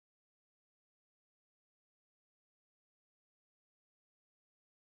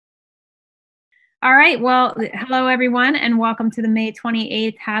All right. Well, hello, everyone, and welcome to the May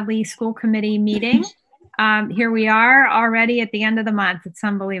 28th Hadley School Committee meeting. Here we are already at the end of the month. It's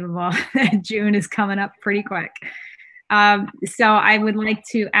unbelievable. June is coming up pretty quick. So I would like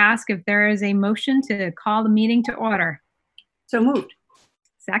to ask if there is a motion to call the meeting to order. So moved.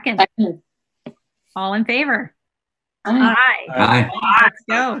 Second. All in favor? Aye. Aye. Let's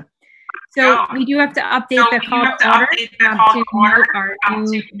go. So we do have to update the call to order to note our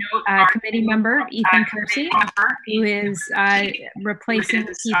new committee member, Ethan Kersey, who is replacing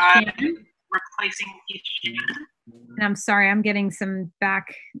Keith Shannon. And I'm sorry, I'm getting some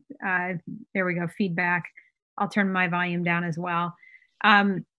back, there we go, feedback. I'll turn my volume down as well.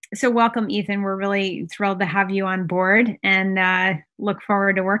 So welcome, Ethan. We're really thrilled to have you on board and look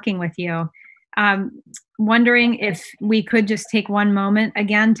forward to working with you. Wondering if we could just take one moment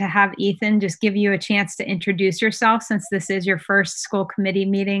again to have Ethan just give you a chance to introduce yourself, since this is your first school committee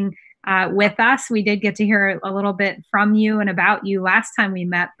meeting with us. We did get to hear a little bit from you and about you last time we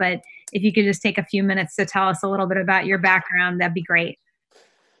met, but if you could just take a few minutes to tell us a little bit about your background, that'd be great.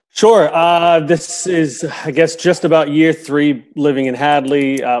 Sure. This is, I guess, just about year 3 living in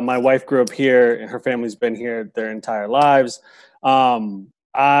Hadley. My wife grew up here, and her family's been here their entire lives.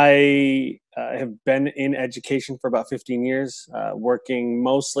 I have been in education for about 15 years, working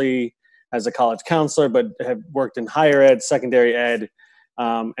mostly as a college counselor, but have worked in higher ed, secondary ed.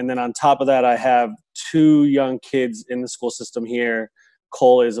 And then on top of that, I have 2 young kids in the school system here.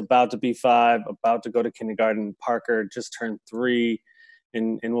 Cole is about to be 5, about to go to kindergarten. Parker just turned 3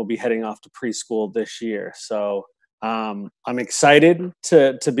 and will be heading off to preschool this year. So I'm excited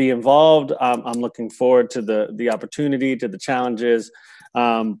to be involved. I'm looking forward to the opportunity, to the challenges.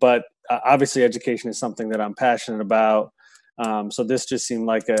 But obviously education is something that I'm passionate about. So this just seemed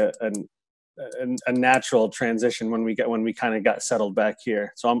like a natural transition when we kind of got settled back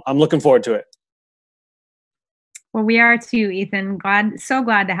here. So I'm looking forward to it. Well, we are too, Ethan. So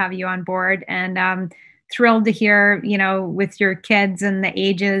glad to have you on board, and thrilled to hear, with your kids and the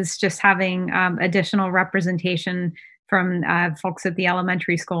ages, just having additional representation from folks at the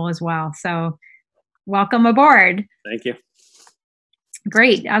elementary school as well. So welcome aboard. Thank you.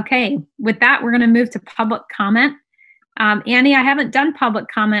 Great. Okay. With that, we're going to move to public comment. Annie, I haven't done public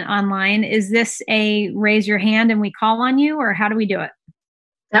comment online. Is this a raise your hand and we call on you, or how do we do it?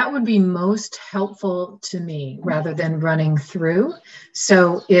 That would be most helpful to me rather than running through.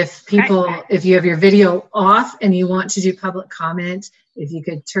 So if people, if you have your video off and you want to do public comment, if you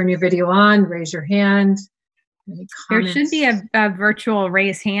could turn your video on, raise your hand. There should be a virtual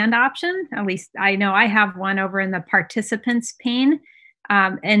raise hand option. At least I know I have one over in the participants pane.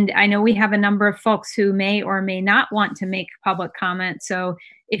 And I know we have a number of folks who may or may not want to make public comment. So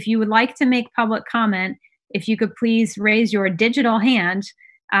if you would like to make public comment, if you could please raise your digital hand,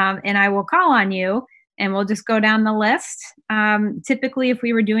 and I will call on you, and we'll just go down the list. Typically, if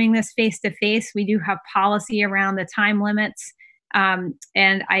we were doing this face-to-face, we do have policy around the time limits. And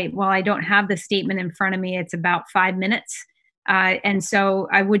while I don't have the statement in front of me, it's about 5 minutes. And so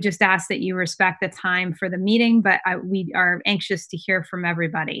I would just ask that you respect the time for the meeting, but we are anxious to hear from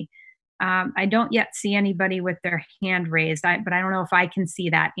everybody. I don't yet see anybody with their hand raised, but I don't know if I can see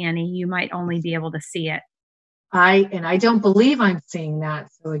that, Annie. You might only be able to see it. I don't believe I'm seeing that.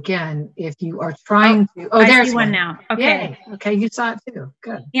 So again, if you are trying to, there's one now. Okay. Yay. Okay, you saw it too.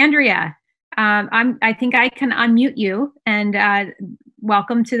 Good. Andrea, I think I can unmute you, and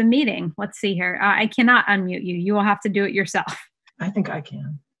welcome to the meeting. Let's see here. I cannot unmute you. You will have to do it yourself. I think I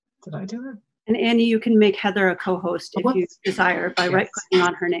can. Did I do it? And Annie, you can make Heather a co-host if you desire by right-clicking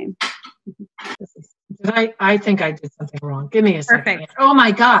on her name. I think I did something wrong. Give me a second. Perfect. Oh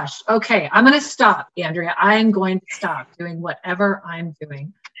my gosh. Okay, I'm going to stop, Andrea. I am going to stop doing whatever I'm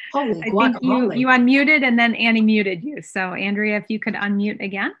doing. Holy guacamole. I think you unmuted and then Annie muted you. So Andrea, if you could unmute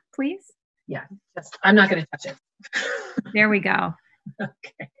again, please. Yeah, I'm not going to touch it. There we go.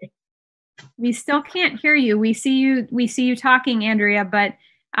 Okay. We still can't hear you. We see you talking, Andrea, but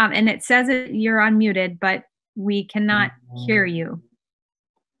and it says that you're unmuted, but we cannot hear you.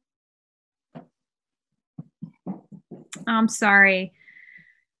 I'm sorry.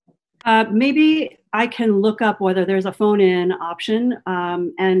 Maybe I can look up whether there's a phone in option.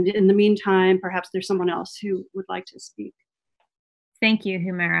 And in the meantime, perhaps there's someone else who would like to speak. Thank you,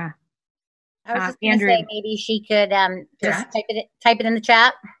 Humira. I was just going to say maybe she could just type it in the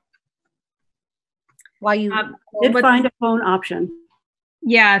chat while you did find a phone option.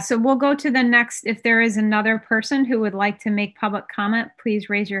 Yeah, so we'll go to the next. If there is another person who would like to make public comment, please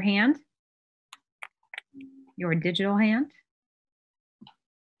raise your hand. Your digital hand.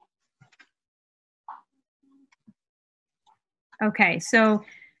 Okay, so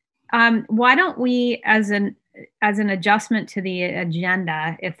Why don't we, as an adjustment to the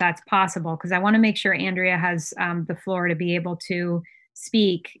agenda, if that's possible, because I want to make sure Andrea has the floor to be able to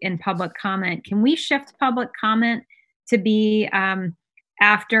speak in public comment. Can we shift public comment to be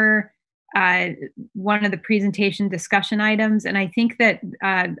after one of the presentation discussion items? And I think that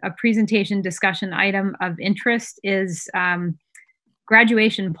a presentation discussion item of interest is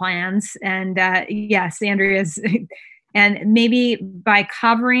graduation plans. And yes, Andrea's, and maybe by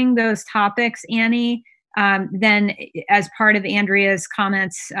covering those topics, Annie, then as part of Andrea's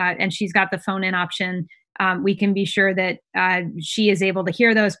comments, and she's got the phone in option, we can be sure that she is able to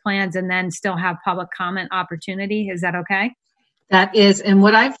hear those plans and then still have public comment opportunity. Is that okay? That is, and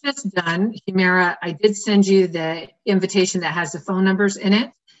what I've just done, Humira, I did send you the invitation that has the phone numbers in it.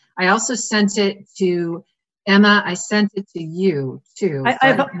 I also sent it to Emma. I sent it to you too.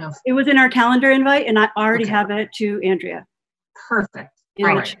 It was in our calendar invite, and I already have it to Andrea. Perfect. All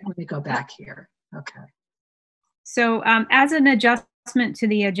right, let me go back here. Okay. So as an adjustment to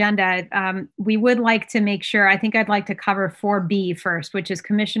the agenda, we would like to make sure, I think I'd like to cover 4B first, which is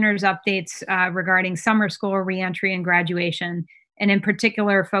commissioners' updates regarding summer school reentry and graduation, and in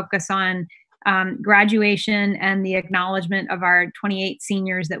particular focus on graduation and the acknowledgement of our 28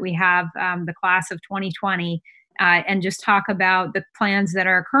 seniors that we have, the class of 2020, and just talk about the plans that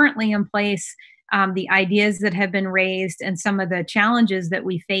are currently in place, the ideas that have been raised, and some of the challenges that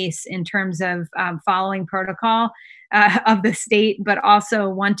we face in terms of following protocol of the state, but also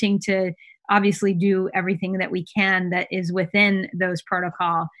wanting to obviously do everything that we can that is within those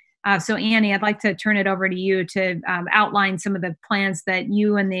protocol. So Annie, I'd like to turn it over to you to outline some of the plans that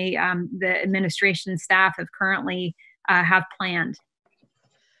you and the administration staff have currently have planned.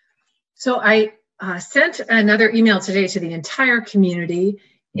 So I sent another email today to the entire community,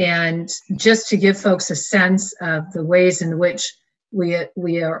 and just to give folks a sense of the ways in which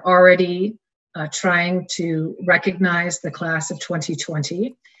we are already trying to recognize the class of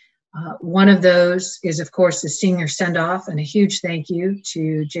 2020. One of those is, of course, the senior send-off, and a huge thank you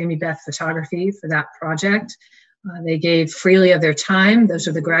to Jamie Beth Photography for that project. They gave freely of their time. Those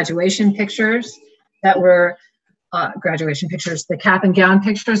are the graduation pictures that were the cap and gown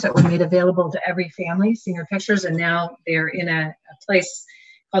pictures that were made available to every family, senior pictures, and now they're in a place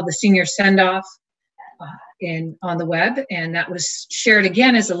called the Senior Send-Off on the web, and that was shared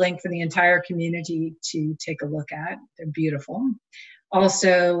again as a link for the entire community to take a look at. They're beautiful.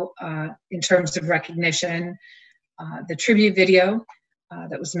 Also, in terms of recognition, the tribute video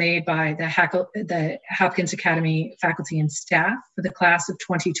that was made by the Hopkins Academy faculty and staff for the class of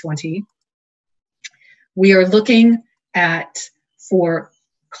 2020. We are looking at, for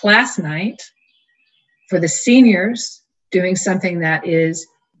class night, for the seniors, doing something that is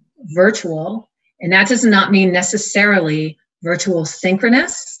virtual, and that does not mean necessarily virtual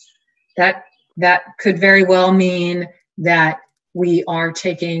synchronous. That could very well mean that we are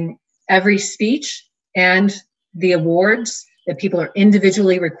taking every speech and the awards, that people are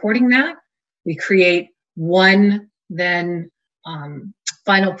individually recording that. We create one then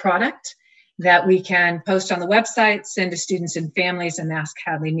final product that we can post on the website, send to students and families, and ask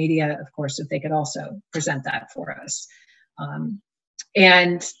Hadley Media, of course, if they could also present that for us.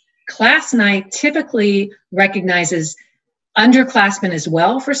 And class night typically recognizes underclassmen as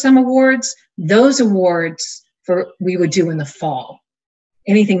well for some awards. Those awards we would do in the fall.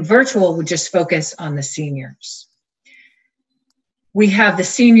 Anything virtual would just focus on the seniors. We have the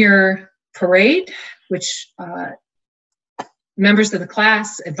senior parade, which members of the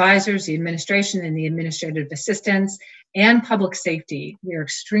class, advisors, the administration, and the administrative assistants, and public safety, we are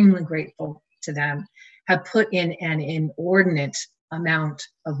extremely grateful to them, have put in an inordinate amount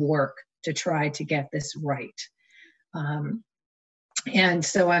of work to try to get this right. And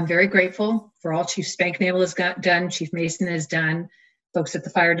so I'm very grateful for all Chief Spanknavel has done, Chief Mason has done, folks at the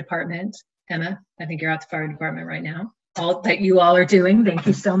fire department. Emma, I think you're at the fire department right now. All that you all are doing, thank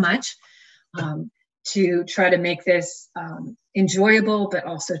you so much, to try to make this enjoyable, but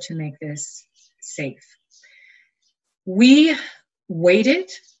also to make this safe. We waited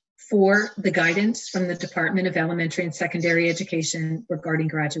for the guidance from the Department of Elementary and Secondary Education regarding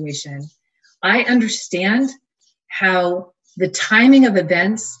graduation. I understand how the timing of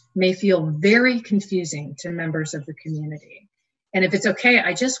events may feel very confusing to members of the community. And if it's okay,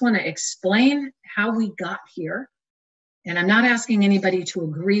 I just want to explain how we got here. And I'm not asking anybody to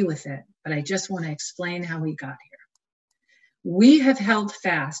agree with it, but I just want to explain how we got here. We have held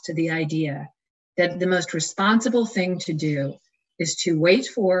fast to the idea that the most responsible thing to do is to wait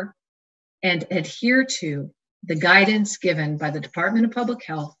for and adhere to the guidance given by the Department of Public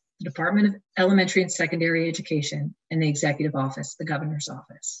Health, the Department of Elementary and Secondary Education, and the Executive Office, the Governor's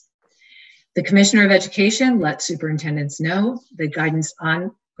Office. The Commissioner of Education let superintendents know the guidance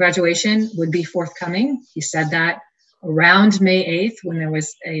on graduation would be forthcoming. He said that around May 8th when there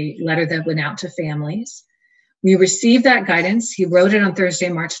was a letter that went out to families. We received that guidance. He wrote it on Thursday,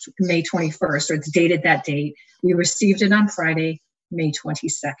 May 21st, or it's dated that date. We received it on Friday, May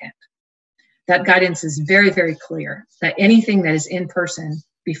 22nd. That guidance is very, very clear that anything that is in person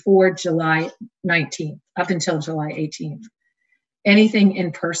before July 19th, up until July 18th, anything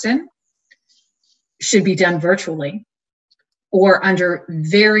in person should be done virtually or under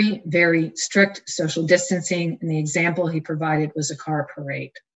very, very strict social distancing. And the example he provided was a car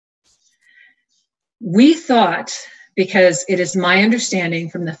parade. We thought, because it is my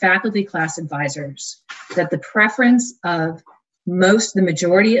understanding from the faculty class advisors, that the preference of the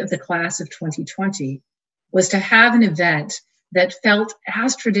majority of the class of 2020 was to have an event that felt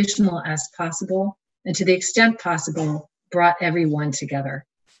as traditional as possible and to the extent possible brought everyone together.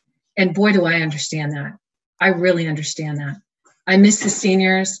 And boy, do I understand that. I really understand that. I miss the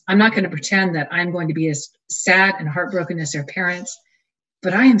seniors. I'm not going to pretend that I'm going to be as sad and heartbroken as their parents,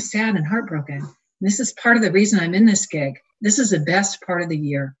 but I am sad and heartbroken. This is part of the reason I'm in this gig. This is the best part of the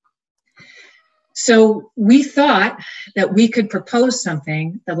year. So we thought that we could propose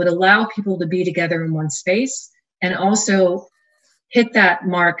something that would allow people to be together in one space and also hit that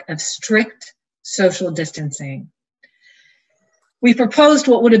mark of strict social distancing. We proposed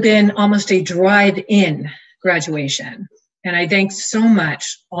what would have been almost a drive-in graduation. And I thank so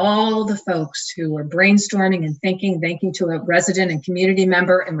much all the folks who were brainstorming and thanking to a resident and community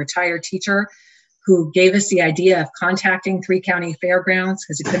member and retired teacher who gave us the idea of contacting 3 county fairgrounds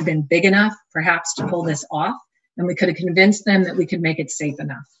because it could have been big enough perhaps to pull this off, and we could have convinced them that we could make it safe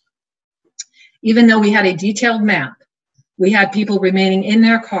enough. Even though we had a detailed map, we had people remaining in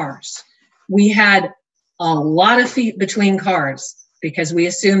their cars. We had a lot of feet between cars because we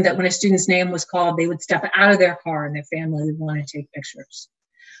assumed that when a student's name was called, they would step out of their car and their family would want to take pictures.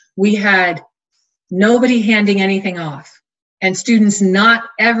 We had nobody handing anything off, and students not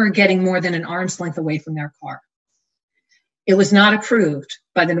ever getting more than an arm's length away from their car. It was not approved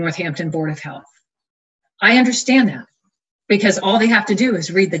by the Northampton Board of Health. I understand that because all they have to do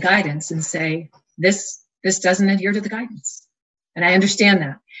is read the guidance and say, this doesn't adhere to the guidance. And I understand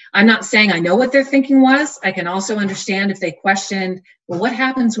that. I'm not saying I know what their thinking was. I can also understand if they questioned, well, what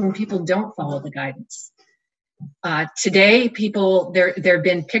happens when people don't follow the guidance? Today, there have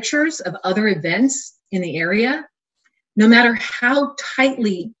been pictures of other events in the area. No matter how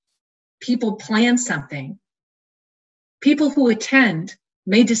tightly people plan something, people who attend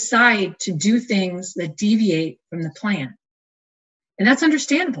may decide to do things that deviate from the plan. And that's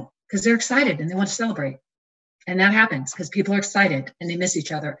understandable because they're excited and they want to celebrate. And that happens because people are excited and they miss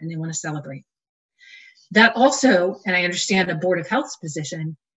each other and they want to celebrate. That also, and I understand a Board of Health's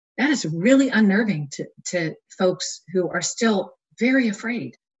position, that is really unnerving to folks who are still very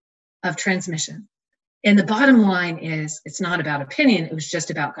afraid of transmission. And the bottom line is, it's not about opinion, it was just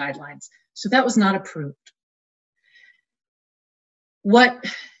about guidelines. So that was not approved. What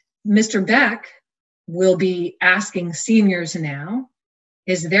Mr. Beck will be asking seniors now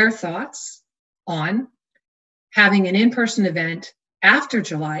is their thoughts on having an in-person event after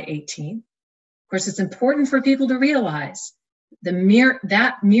July 18th. Of course, it's important for people to realize that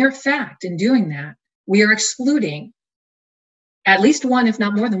mere fact in doing that, we are excluding at least one, if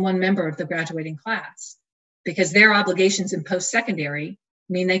not more than one member of the graduating class, because their obligations in post-secondary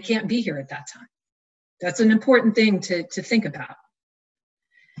mean they can't be here at that time. That's an important thing to think about.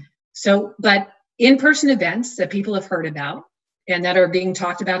 So, but in-person events that people have heard about and that are being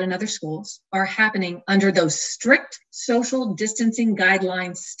talked about in other schools are happening under those strict social distancing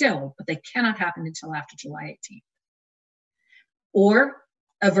guidelines still, but they cannot happen until after July 18th. Or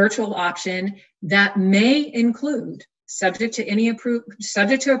a virtual option that may include, subject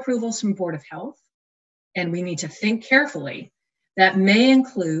to approvals from Board of Health, and we need to think carefully, that may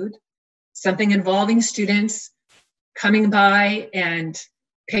include something involving students coming by and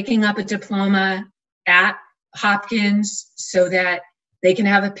picking up a diploma at Hopkins so that they can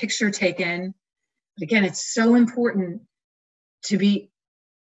have a picture taken. But again, it's so important to be,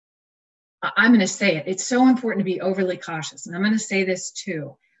 I'm going to say it, it's so important to be overly cautious. And I'm going to say this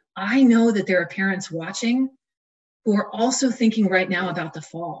too. I know that there are parents watching who are also thinking right now about the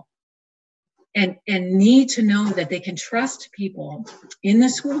fall and need to know that they can trust people in the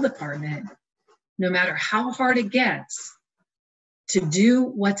school department, no matter how hard it gets, to do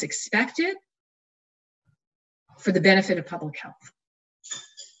what's expected for the benefit of public health.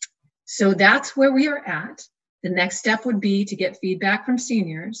 So that's where we are at. The next step would be to get feedback from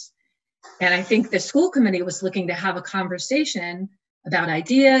seniors. And I think the school committee was looking to have a conversation about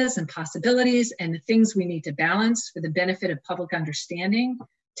ideas and possibilities and the things we need to balance for the benefit of public understanding,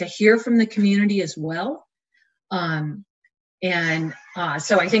 to hear from the community as well. So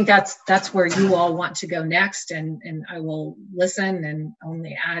I think that's where you all want to go next, and I will listen and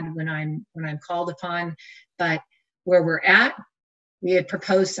only add when I'm called upon. But where we're at, we had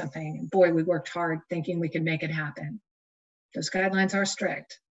proposed something, and boy, we worked hard thinking we could make it happen. Those guidelines are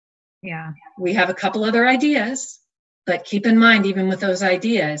strict. Yeah. We have a couple other ideas, but keep in mind, even with those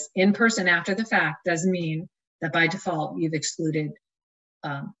ideas, in person after the fact doesn't mean that by default you've excluded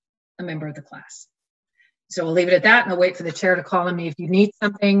a member of the class. So we'll leave it at that, and I'll wait for the chair to call on me if you need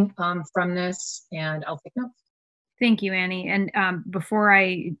something from this, and I'll take notes. Thank you, Annie. And before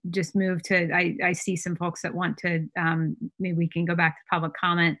I just move to, I see some folks that want to, maybe we can go back to public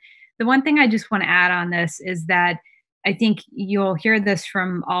comment. The one thing I just want to add on this is that I think you'll hear this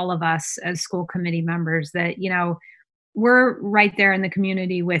from all of us as school committee members, that, you know, we're right there in the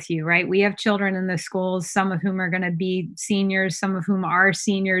community with you, right? We have children in the schools, some of whom are going to be seniors, some of whom are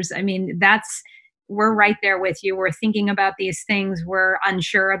seniors. I mean, we're right there with you. We're thinking about these things. We're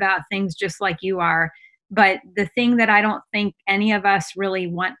unsure about things just like you are. But the thing that I don't think any of us really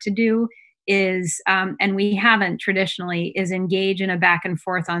want to do is, and we haven't traditionally, is engage in a back and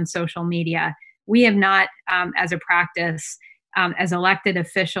forth on social media. We have not, as a practice, as elected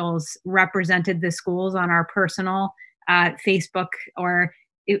officials, represented the schools on our personal Facebook or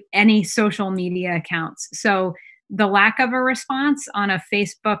any social media accounts. So the lack of a response on a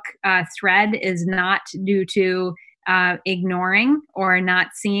Facebook thread is not due to ignoring or not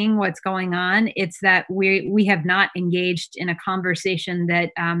seeing what's going on. It's that we have not engaged in a conversation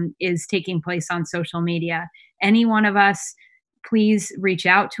that is taking place on social media. Any one of us, please reach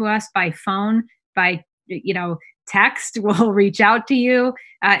out to us by phone, by text. We'll reach out to you.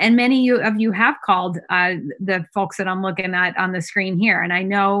 And many of you have called the folks that I'm looking at on the screen here. And I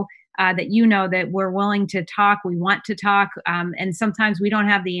know that you know that we're willing to talk. We want to talk. And sometimes we don't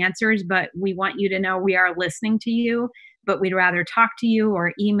have the answers, but we want you to know we are listening to you. But we'd rather talk to you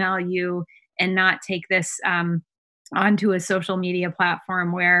or email you and not take this onto a social media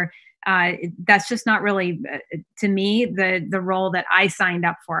platform where that's just not really, to me, the role that I signed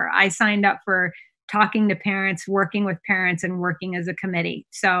up for. I signed up for talking to parents, working with parents, and working as a committee.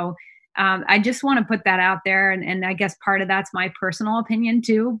 So I just want to put that out there. And I guess part of that's my personal opinion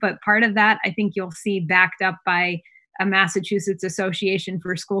too. But part of that, I think you'll see backed up by a Massachusetts Association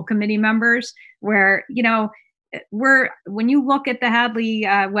for School Committee Members, where, when you look at the Hadley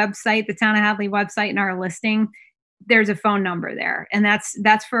website, the Town of Hadley website, and our listing, there's a phone number there. And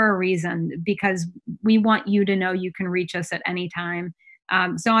that's for a reason, because we want you to know you can reach us at any time.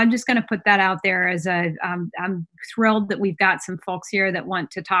 So I'm just going to put that out there as I'm thrilled that we've got some folks here that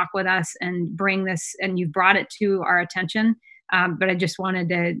want to talk with us and bring this, and you've brought it to our attention. But I just wanted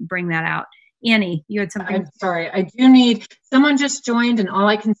to bring that out. Annie, you had something? I'm sorry. I do need, someone just joined and all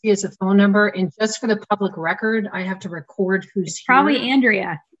I can see is a phone number. And just for the public record, I have to record who's here. Probably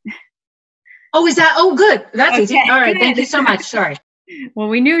Andrea. Oh, is that? Oh, good. That's okay. Easy. All right. Thank you so much. Sorry. Well,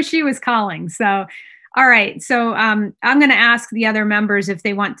 we knew she was calling. So, all right. So I'm going to ask the other members if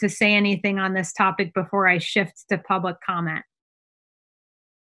they want to say anything on this topic before I shift to public comment.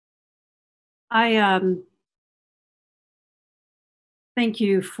 I thank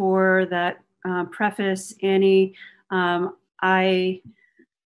you for that preface, Annie.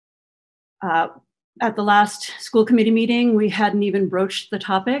 At the last school committee meeting, we hadn't even broached the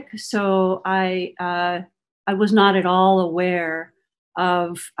topic, so I was not at all aware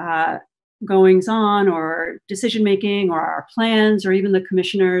of goings on or decision making or our plans or even the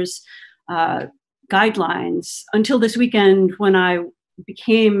commissioner's guidelines until this weekend, when I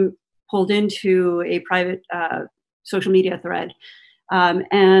became pulled into a private social media thread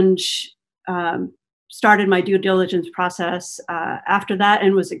and started my due diligence process after that,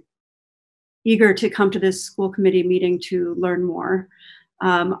 and was eager to come to this school committee meeting to learn more.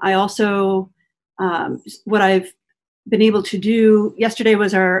 I also, what I've been able to do, yesterday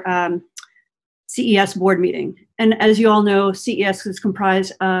was our CES board meeting. And as you all know, CES is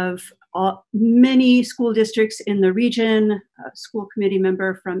comprised of many school districts in the region. A school committee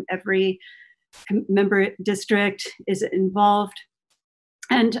member from every member district is involved.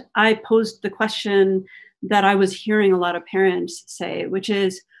 And I posed the question that I was hearing a lot of parents say, which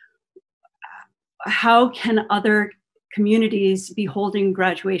is, how can other communities be holding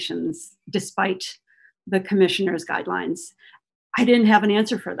graduations despite the commissioner's guidelines? I didn't have an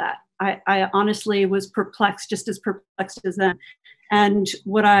answer for that. I honestly was perplexed, just as perplexed as them. And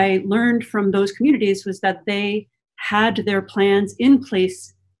what I learned from those communities was that they had their plans in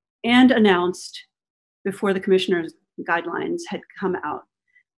place and announced before the commissioner's guidelines had come out.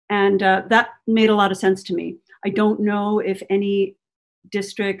 And that made a lot of sense to me. I don't know if any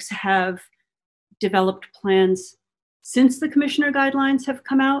districts have developed plans since the commissioner guidelines have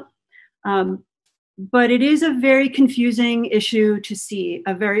come out. But it is a very confusing issue to see,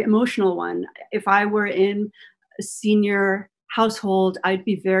 a very emotional one. If I were in a senior household, I'd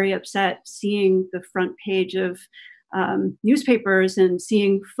be very upset seeing the front page of newspapers and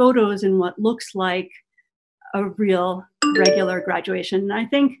seeing photos in what looks like a real regular graduation. And I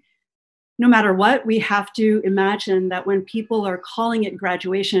think no matter what, we have to imagine that when people are calling it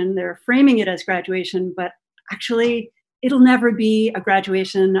graduation, they're framing it as graduation, but actually it'll never be a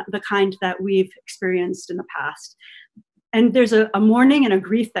graduation the kind that we've experienced in the past. And there's a mourning and a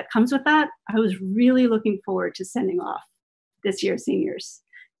grief that comes with that. I was really looking forward to sending off this year's seniors.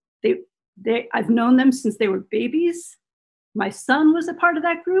 I've known them since they were babies. My son was a part of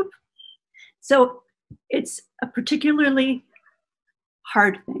that group. So it's a particularly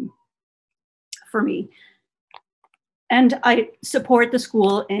hard thing for me. And I support the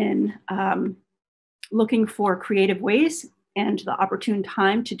school in looking for creative ways and the opportune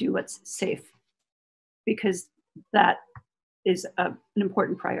time to do what's safe, because that is an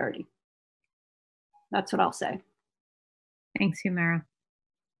important priority. That's what I'll say. Thanks, Humira.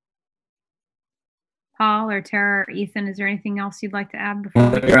 Paul or Tara or Ethan, is there anything else you'd like to add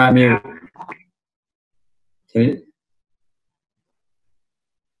before? You're on mute. Hey,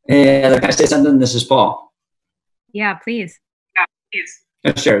 can I say something? This is Paul. Yeah, please.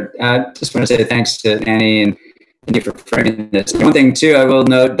 Sure. Just want to say thanks to Annie and you for framing this. One thing, too, I will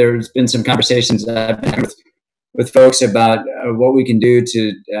note there's been some conversations that I've been having with folks about what we can do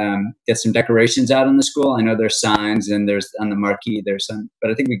to get some decorations out in the school. I know there's signs and there's on the marquee, there's some,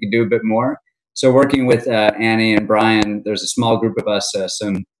 but I think we could do a bit more. So working with Annie and Brian, there's a small group of us,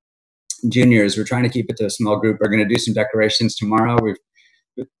 some juniors. We're trying to keep it to a small group. We're going to do some decorations tomorrow.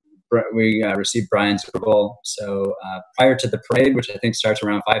 We received Brian's approval. So prior to the parade, which I think starts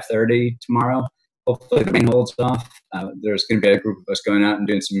around 5:30 tomorrow, hopefully the rain holds off. There's going to be a group of us going out and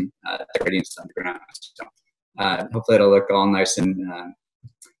doing some decorating on the ground. So hopefully it'll look all nice and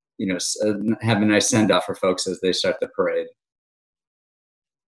have a nice send off for folks as they start the parade.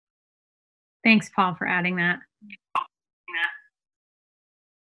 Thanks, Paul, for adding that.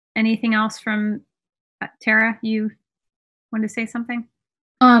 Anything else from Tara? You want to say something?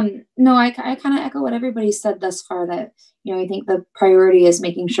 No, I kind of echo what everybody said thus far, that, I think the priority is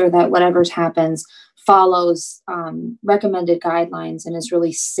making sure that whatever happens follows recommended guidelines and is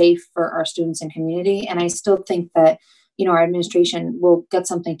really safe for our students and community. And I still think that, our administration will get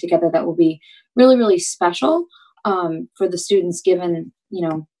something together that will be really, really special for the students, given,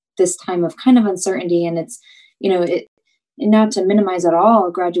 this time of kind of uncertainty. And it's, not to minimize at all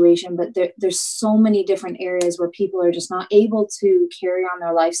graduation, but there's so many different areas where people are just not able to carry on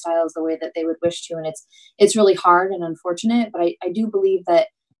their lifestyles the way that they would wish to. And it's really hard and unfortunate, but I do believe that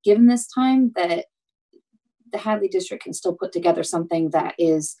given this time, that the Hadley district can still put together something that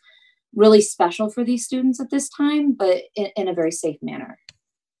is really special for these students at this time, but in a very safe manner.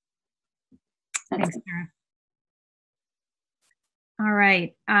 Thanks, Sarah. All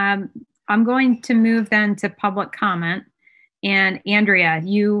right. I'm going to move then to public comment. And Andrea,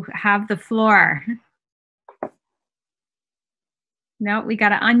 you have the floor. No, we got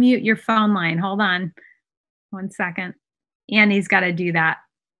to unmute your phone line. Hold on 1 second. Annie's got to do that.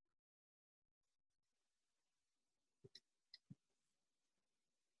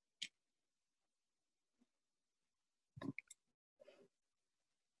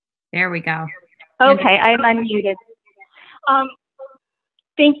 There we go. Okay, I'm unmuted.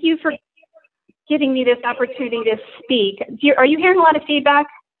 Thank you for giving me this opportunity to speak. Are you hearing a lot of feedback?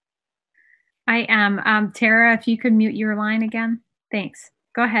 I am. Tara, if you could mute your line again. Thanks.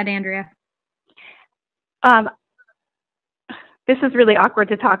 Go ahead, Andrea. This is really awkward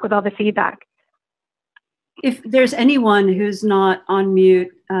to talk with all the feedback. If there's anyone who's not on mute,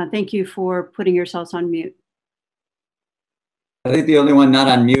 thank you for putting yourselves on mute. I think the only one not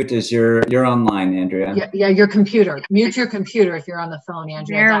on mute is your online, Andrea. Yeah, your computer. Mute your computer if you're on the phone,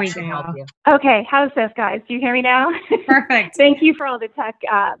 Andrea. There that we should go. help you. Okay, how's this, guys? Do you hear me now? Perfect. Thank you for all the tech,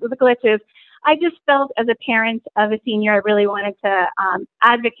 the glitches. I just felt as a parent of a senior, I really wanted to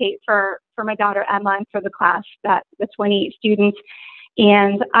advocate for my daughter Emma and for the class, the 28 students.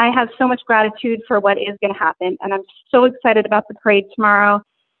 And I have so much gratitude for what is going to happen. And I'm so excited about the parade tomorrow.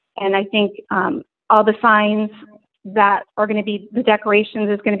 And I think all the signs that are going to be, the decorations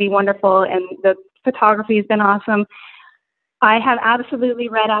is going to be wonderful, and the photography has been awesome. I have absolutely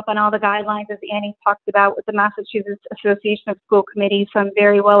read up on all the guidelines, as Annie talked about, with the Massachusetts Association of School Committees, so I'm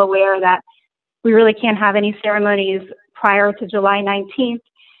very well aware that we really can't have any ceremonies prior to July 19th.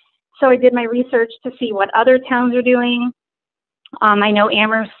 So I did my research to see what other towns are doing. I know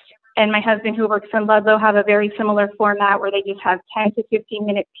Amherst and my husband, who works in Ludlow, have a very similar format where they just have 10 to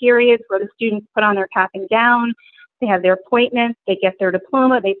 15-minute periods where the students put on their cap and gown, they have their appointments, they get their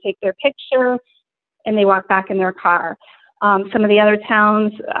diploma, they take their picture, and they walk back in their car. Some of the other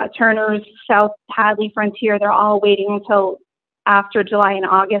towns, Turners, South, Hadley, Frontier, they're all waiting until after July and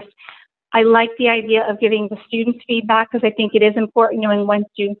August. I like the idea of giving the students feedback because I think it is important knowing when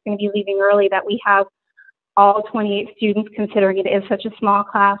students are going to be leaving early that we have all 28 students, considering it is such a small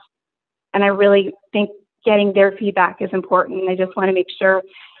class. And I really think getting their feedback is important. And I just want to make sure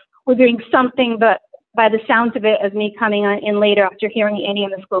we're doing something, but by the sounds of it, as me coming in later after hearing Annie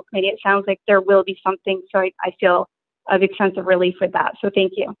on the school committee, it sounds like there will be something. So I feel a big sense of relief with that. So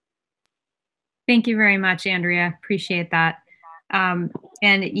thank you. Thank you very much, Andrea. Appreciate that.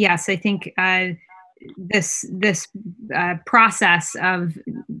 And yes, I think this process of,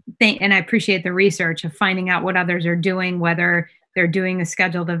 and I appreciate the research of finding out what others are doing, whether they're doing a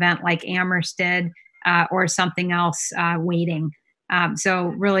scheduled event like Amherst did or something else waiting. So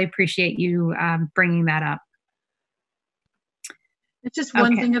really appreciate you bringing that up. Just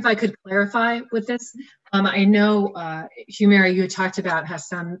one thing, if I could clarify with this. I know, Humira, you talked about how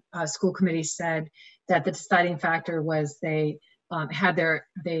some school committees said that the deciding factor was they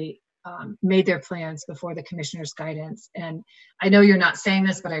made their plans before the commissioner's guidance. And I know you're not saying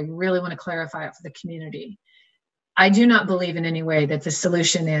this, but I really want to clarify it for the community. I do not believe in any way that the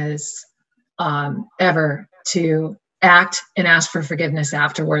solution is ever to act and ask for forgiveness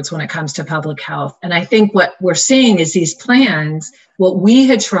afterwards when it comes to public health. And I think what we're seeing is these plans, what we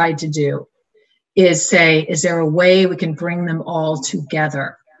had tried to do is say, is there a way we can bring them all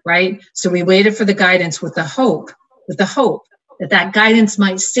together, right? So we waited for the guidance with the hope that that guidance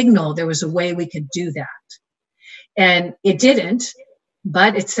might signal there was a way we could do that. And it didn't,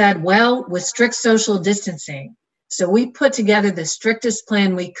 but it said, well, with strict social distancing. So we put together the strictest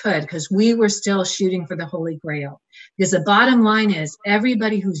plan we could because we were still shooting for the Holy Grail. Because the bottom line is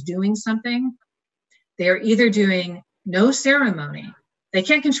everybody who's doing something, they're either doing no ceremony. They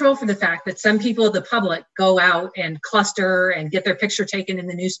can't control for the fact that some people of the public go out and cluster and get their picture taken in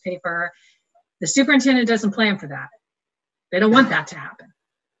the newspaper. The superintendent doesn't plan for that. They don't want that to happen.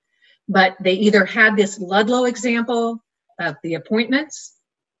 But they either had this Ludlow example of the appointments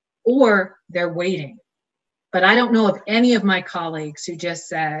or they're waiting. But I don't know of any of my colleagues who just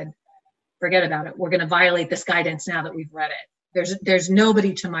said, forget about it. We're going to violate this guidance now that we've read it. There's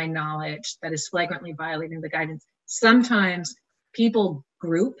nobody to my knowledge that is flagrantly violating the guidance. Sometimes people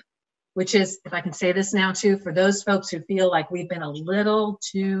group, which is, if I can say this now too, for those folks who feel like we've been a little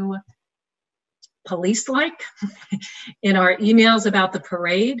too police-like in our emails about the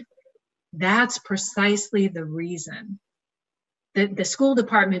parade, that's precisely the reason. The school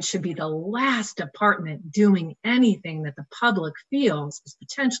department should be the last department doing anything that the public feels is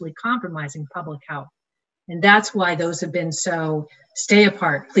potentially compromising public health. And that's why those have been so, stay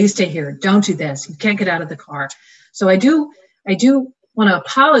apart, please stay here, don't do this, you can't get out of the car. So I do want to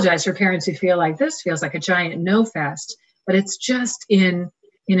apologize for parents who feel like this feels like a giant no fest, but it's just in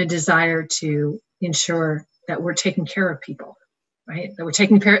a desire to ensure that we're taking care of people, right? That we're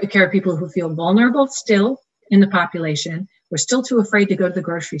taking care of people who feel vulnerable still in the population. We're still too afraid to go to the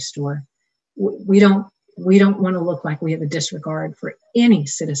grocery store. We don't want to look like we have a disregard for any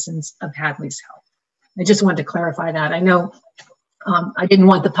citizens of Hadley's health. I just wanted to clarify that. I know I didn't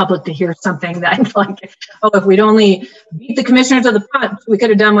want the public to hear something that like, oh, if we'd only beat the commissioners of the pot, we could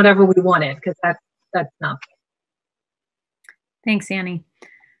have done whatever we wanted, because that's not. Thanks, Annie.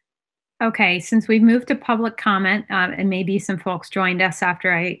 Okay, since we've moved to public comment, and maybe some folks joined us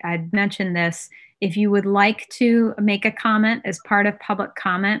after I mentioned this, if you would like to make a comment as part of public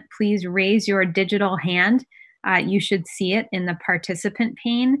comment, please raise your digital hand. You should see it in the participant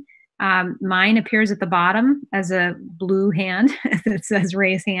pane. Mine appears at the bottom as a blue hand that says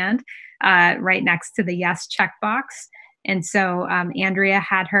raise hand, right next to the yes checkbox. And so Andrea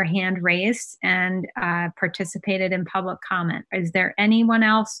had her hand raised and participated in public comment. Is there anyone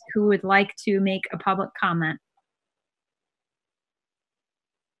else who would like to make a public comment?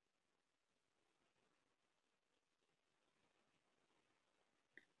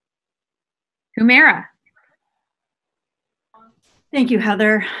 Humira. Thank you,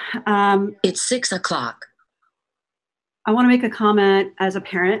 Heather. It's 6 o'clock. I want to make a comment as a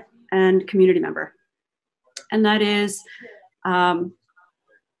parent and community member. And that is,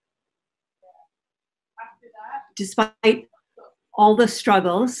 despite all the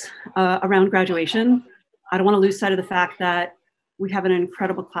struggles around graduation, I don't want to lose sight of the fact that we have an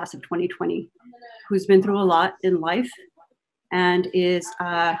incredible class of 2020. who's been through a lot in life and is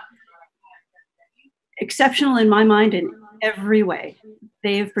exceptional in my mind in every way.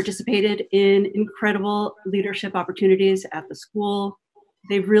 They've participated in incredible leadership opportunities at the school.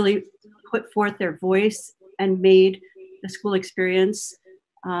 They've really put forth their voice and made the school experience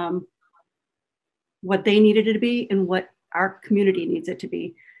what they needed it to be and what our community needs it to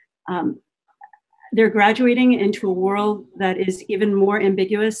be. They're graduating into a world that is even more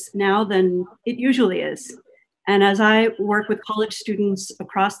ambiguous now than it usually is. And as I work with college students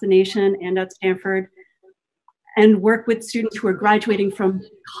across the nation and at Stanford, and work with students who are graduating from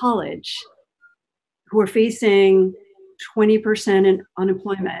college, who are facing 20% in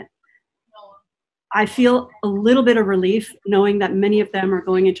unemployment, I feel a little bit of relief knowing that many of them are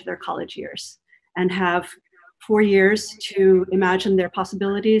going into their college years and have 4 years to imagine their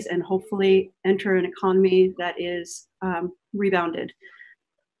possibilities and hopefully enter an economy that is rebounded.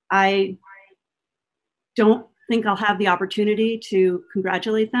 I don't think I'll have the opportunity to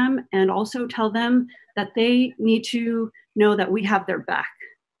congratulate them and also tell them that they need to know that we have their back,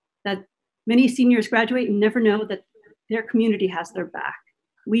 that many seniors graduate and never know that their community has their back.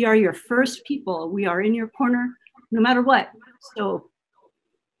 We are your first people. We are in your corner no matter what. So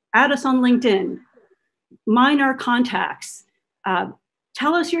add us on LinkedIn, mine our contacts,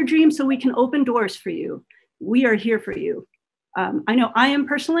 tell us your dreams so we can open doors for you. We are here for you. I know I am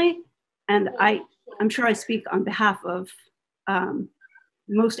personally, and I'm sure I speak on behalf of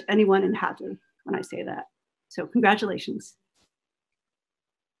most anyone in Hadley when I say that. So congratulations.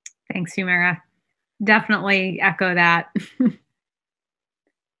 Thanks, Humira. Definitely echo that.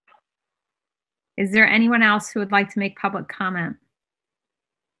 Is there anyone else who would like to make public comment?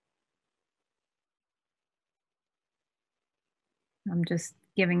 I'm just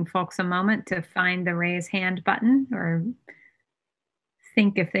giving folks a moment to find the raise hand button or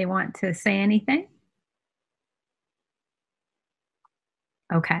think if they want to say anything.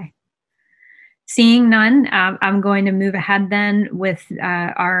 Okay. Seeing none, I'm going to move ahead then with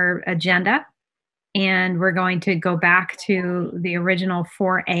our agenda. And we're going to go back to the original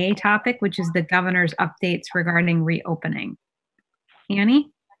 4A topic, which is the governor's updates regarding reopening.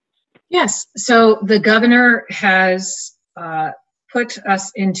 Annie? Yes, so the governor has put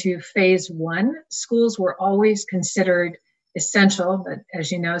us into phase 1. Schools were always considered essential, but as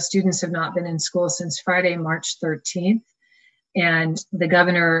you know, students have not been in school since Friday, March 13th. And the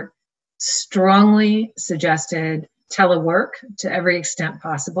governor strongly suggested telework to every extent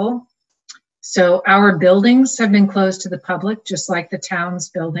possible. So our buildings have been closed to the public, just like the town's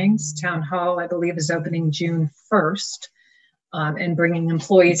buildings. Town Hall, I believe, is opening June 1st and bringing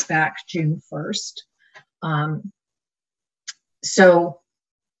employees back June 1st. So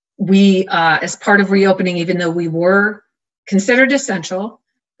we, as part of reopening, even though we were considered essential,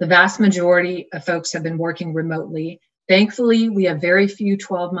 the vast majority of folks have been working remotely. Thankfully, we have very few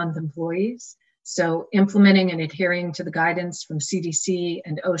 12-month employees. So implementing and adhering to the guidance from CDC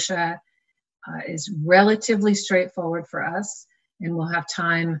and OSHA is relatively straightforward for us. And we'll have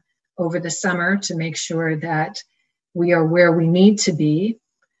time over the summer to make sure that we are where we need to be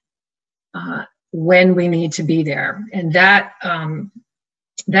when we need to be there. And that,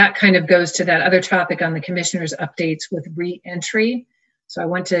 that kind of goes to that other topic on the commissioner's updates with re-entry. So I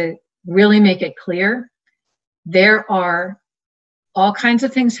want to really make it clear. There are all kinds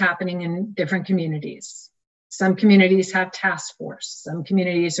of things happening in different communities. Some communities have task force. Some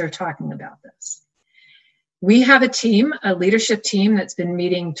communities are talking about this. We have a team, a leadership team that's been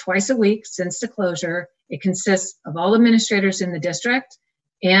meeting twice a week since the closure. It consists of all administrators in the district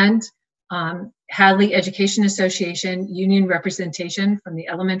and Hadley Education Association union representation from the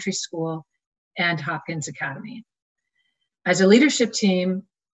elementary school and Hopkins Academy. As a leadership team,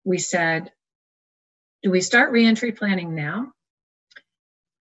 we said, do we start reentry planning now?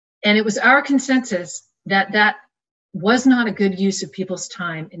 And it was our consensus that that was not a good use of people's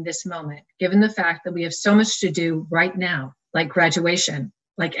time in this moment, given the fact that we have so much to do right now, like graduation,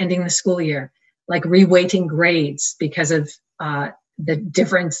 like ending the school year, like reweighting grades because of the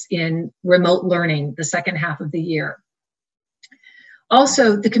difference in remote learning the second half of the year.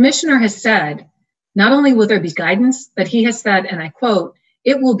 Also, the commissioner has said, not only will there be guidance, but he has said, and I quote,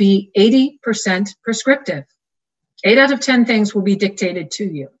 it will be 80% prescriptive. 8 out of 10 things will be dictated to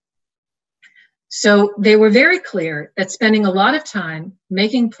you. So they were very clear that spending a lot of time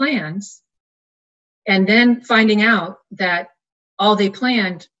making plans and then finding out that all they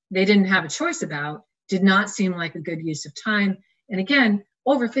planned, they didn't have a choice about, did not seem like a good use of time. And again,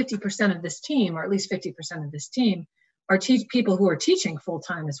 over 50% of this team, or at least 50% of this team, are people who are teaching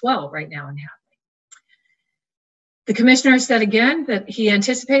full-time as well right now in Hadley. The commissioner said again that he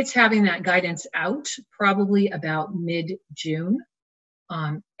anticipates having that guidance out probably about mid-June,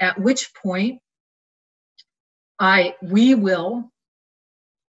 at which point we will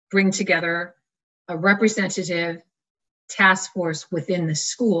bring together a representative task force within the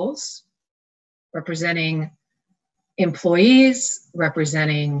schools, representing employees,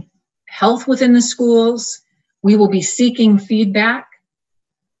 representing health within the schools. We will be seeking feedback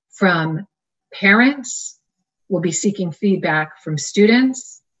from parents. We'll be seeking feedback from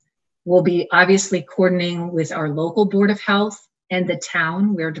students. We'll be obviously coordinating with our local Board of Health and the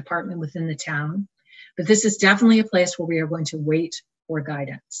town. We're a department within the town. But this is definitely a place where we are going to wait for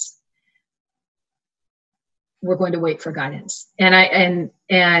guidance. We're going to wait for guidance. And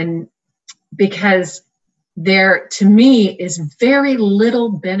because there, to me, is very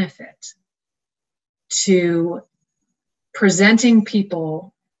little benefit to presenting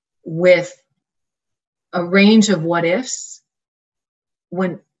people with a range of what ifs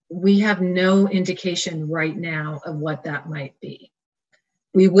when we have no indication right now of what that might be.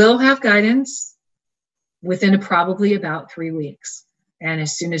 We will have guidance within probably about 3 weeks. And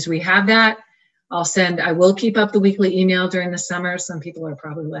as soon as we have that, I will keep up the weekly email during the summer. Some people are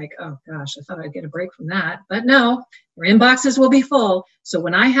probably like, oh gosh, I thought I'd get a break from that. But no, your inboxes will be full. So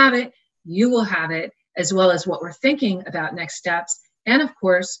when I have it, you will have it, as well as what we're thinking about next steps. And of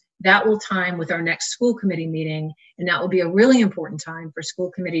course, that will time with our next school committee meeting. And that will be a really important time for school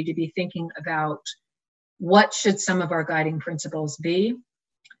committee to be thinking about what should some of our guiding principles be.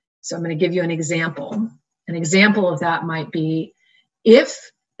 So I'm going to give you an example. An example of that might be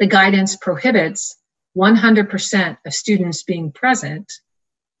if the guidance prohibits 100% of students being present,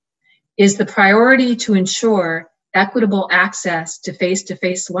 is the priority to ensure equitable access to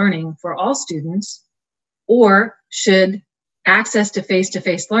face-to-face learning for all students, or should access to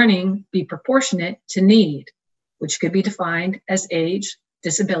face-to-face learning be proportionate to need, which could be defined as age,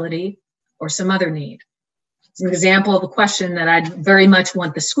 disability, or some other need? It's an example of a question that I'd very much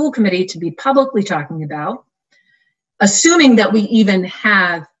want the school committee to be publicly talking about, assuming that we even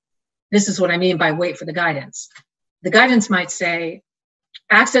have, this is what I mean by wait for the guidance. The guidance might say,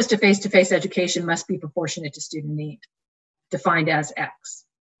 access to face-to-face education must be proportionate to student need, defined as X.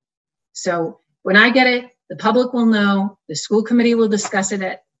 So when I get it, the public will know, the school committee will discuss it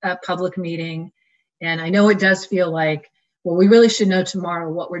at a public meeting. And I know it does feel like, well, we really should know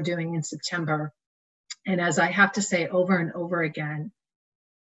tomorrow what we're doing in September. And as I have to say over and over again,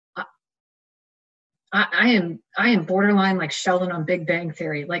 I am borderline like Sheldon on Big Bang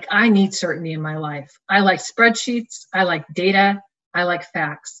Theory. Like, I need certainty in my life. I like spreadsheets. I like data. I like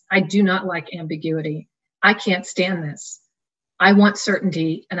facts. I do not like ambiguity. I can't stand this. I want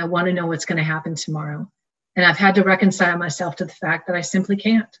certainty, and I want to know what's going to happen tomorrow. And I've had to reconcile myself to the fact that I simply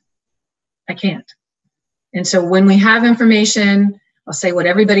can't. I can't. And so when we have information, I'll say what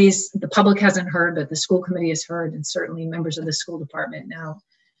the public hasn't heard, but the school committee has heard, and certainly members of the school department now.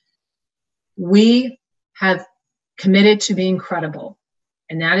 We have committed to being credible,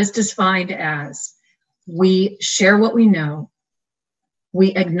 and that is defined as we share what we know,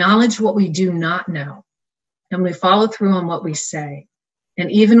 we acknowledge what we do not know, and we follow through on what we say.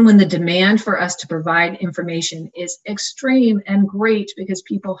 And even when the demand for us to provide information is extreme and great because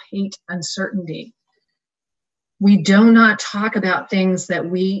people hate uncertainty, we do not talk about things that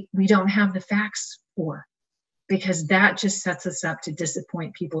we don't have the facts for, because that just sets us up to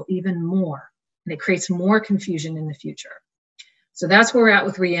disappoint people even more. And it creates more confusion in the future. So that's where we're at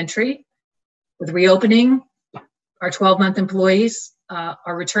with reentry. With reopening, our 12-month employees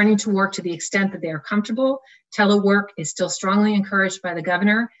are returning to work to the extent that they are comfortable. Telework is still strongly encouraged by the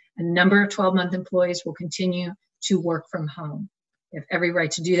governor. A number of 12-month employees will continue to work from home. They have every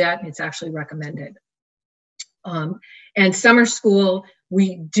right to do that, and it's actually recommended. And summer school,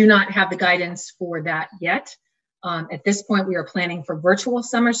 we do not have the guidance for that yet. At this point, we are planning for virtual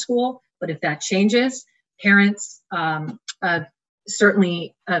summer school, but if that changes, parents,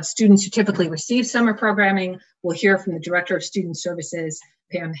 certainly students who typically receive summer programming will hear from the Director of Student Services,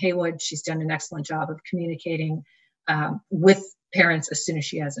 Pam Haywood. She's done an excellent job of communicating with parents as soon as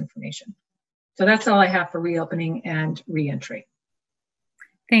she has information. So that's all I have for reopening and reentry.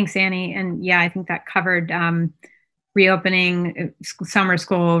 Thanks, Annie. And yeah, I think that covered reopening, summer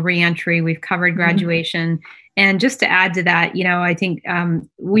school, reentry. We've covered graduation. Mm-hmm. And just to add to that, I think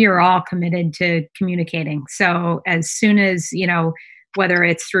we are all committed to communicating. So as soon as, whether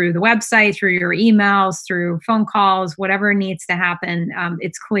it's through the website, through your emails, through phone calls, whatever needs to happen,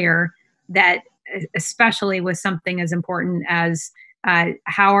 it's clear that, especially with something as important as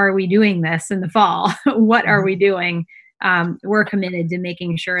how are we doing this in the fall? What are we doing? We're committed to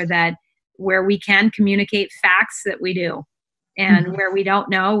making sure that where we can communicate facts, that we do. And where we don't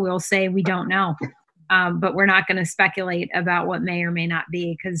know, we'll say we don't know. But we're not going to speculate about what may or may not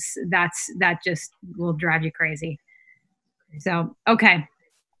be, because that just will drive you crazy. So, okay.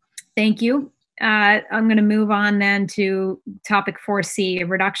 Thank you. I'm going to move on then to topic 4C, a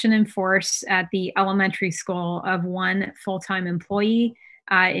reduction in force at the elementary school of 1 full-time employee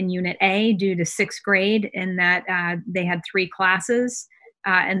in Unit A due to 6th grade, in that they had 3 classes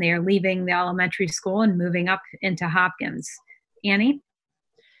and they are leaving the elementary school and moving up into Hopkins. Annie?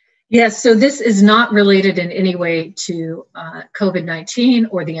 Yes, so this is not related in any way to COVID-19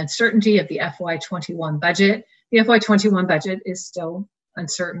 or the uncertainty of the FY21 budget. The FY21 budget is still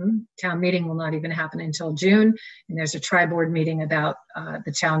uncertain. Town meeting will not even happen until June, and there's a tri-board meeting about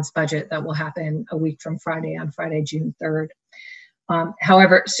the town's budget that will happen a week from Friday, on Friday, June 3rd.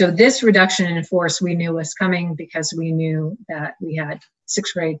 However, so this reduction in force we knew was coming, because we knew that we had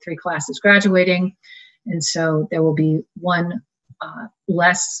 6th grade, 3 classes graduating, and so there will be 1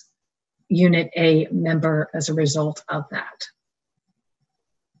 less Unit A member as a result of that.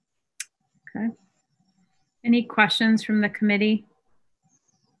 Okay. Any questions from the committee?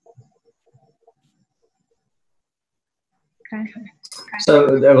 Okay.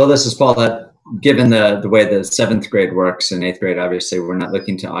 So, well, this is Paul. Given the way the 7th grade works and 8th grade, obviously, we're not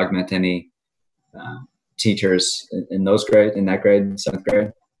looking to augment any teachers in that grade, 7th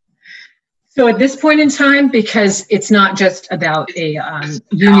grade. So at this point in time, because it's not just about a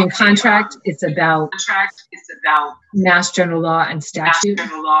union contract, it's about Mass General Law and statute.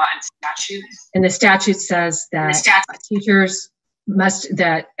 And the statute says that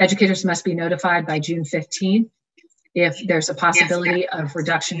educators must be notified by June 15th if there's a possibility of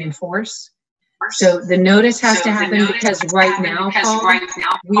reduction in force. So the notice has to happen, because right now, Paul,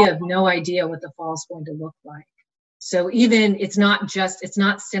 we have no idea what the fall is going to look like. So even it's not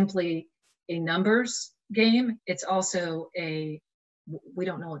simply a numbers game, it's also we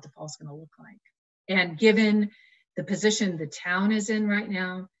don't know what the fall is going to look like. And given the position the town is in right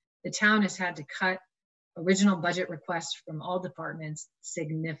now, the town has had to cut original budget requests from all departments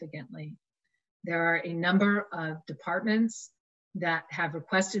significantly. There are a number of departments that have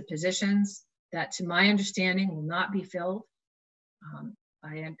requested positions that, to my understanding, will not be filled.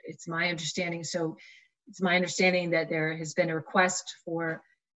 It's my understanding that there has been a request for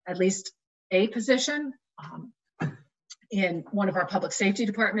at least a position in one of our public safety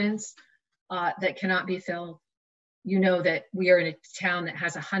departments that cannot be filled. You know that we are in a town that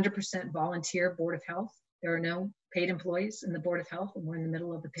has 100% volunteer Board of Health. There are no paid employees in the Board of Health, and we're in the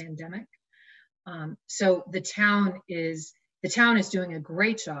middle of the pandemic. So the town is doing a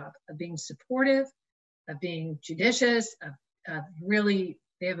great job of being supportive, of being judicious, of really,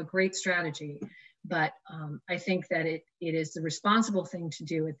 they have a great strategy. But I think that it is the responsible thing to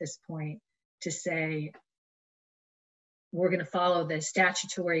do at this point to say, we're going to follow the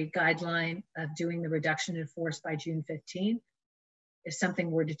statutory guideline of doing the reduction in force by June 15th. If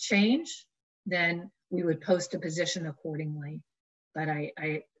something were to change, then we would post a position accordingly. But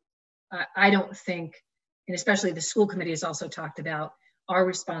I don't think, and especially the school committee has also talked about our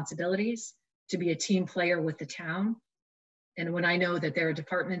responsibilities to be a team player with the town. And when I know that there are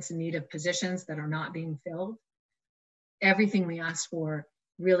departments in need of positions that are not being filled, everything we ask for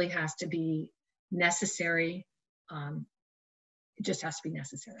really has to be necessary. It just has to be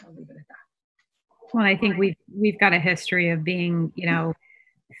necessary. I'll leave it at that. Well, I think we've got a history of being,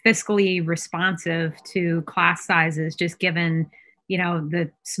 fiscally responsive to class sizes, just given, the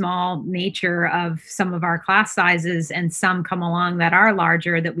small nature of some of our class sizes, and some come along that are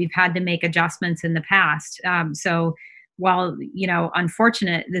larger that we've had to make adjustments in the past. So while,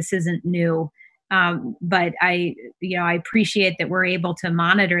 unfortunate, this isn't new. But I appreciate that we're able to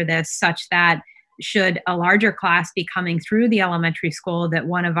monitor this such that should a larger class be coming through the elementary school, that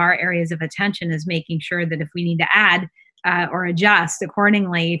one of our areas of attention is making sure that if we need to add or adjust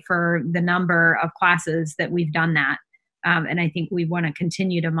accordingly for the number of classes, that we've done that. And I think we want to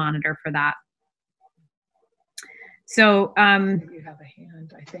continue to monitor for that. So you have a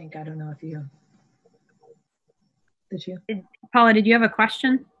hand, I think. I don't know if you did. Paula, did you have a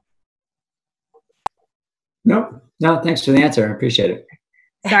question? No, thanks for the answer. I appreciate it.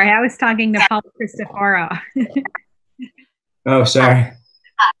 Sorry, I was talking to Paula Cristoforo. Oh, sorry.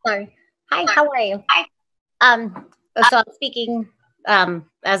 Sorry. Hi, how are you? Hi. So I'm speaking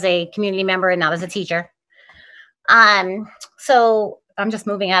as a community member and not as a teacher. So I'm just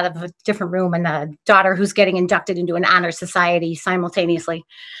moving out of a different room, and a daughter who's getting inducted into an honor society simultaneously.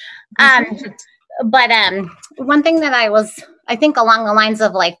 But one thing that I think along the lines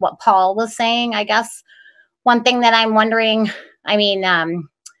of like what Paul was saying, I guess, one thing that I'm wondering,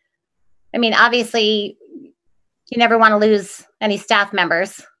 I mean, obviously, you never want to lose any staff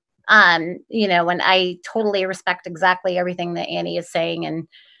members. You know, and I totally respect exactly everything that Annie is saying, and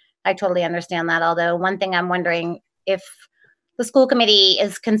I totally understand that. Although one thing I'm wondering if the school committee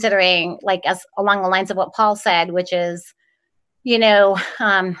is considering, like, as along the lines of what Paul said, which is, you know,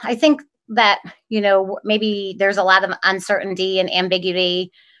 I think that, you know, maybe there's a lot of uncertainty and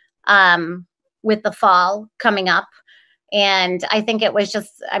ambiguity with the fall coming up. And I think it was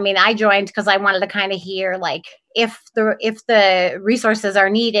just, I mean, I joined because I wanted to kind of hear, like, if the resources are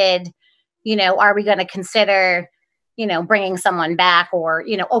needed, you know, are we going to consider, you know, bringing someone back, or,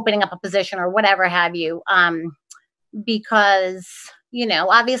 you know, opening up a position or whatever have you. Because, you know,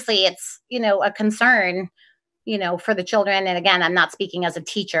 obviously it's, you know, a concern, you know, for the children. And again, I'm not speaking as a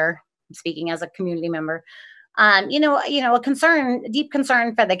teacher, I'm speaking as a community member. You know, a concern, deep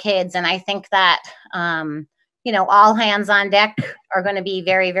concern for the kids. And I think that, you know, all hands on deck are going to be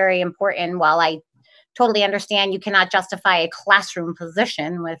very, very important. While I totally understand you cannot justify a classroom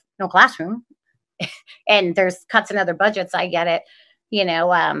position with no classroom and there's cuts in other budgets, I get it. You know,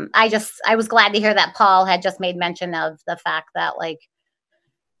 I was glad to hear that Paul had just made mention of the fact that, like,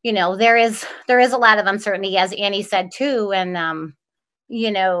 you know, there is a lot of uncertainty, as Annie said too. And,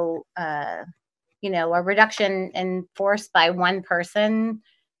 you know, a reduction in force by one person,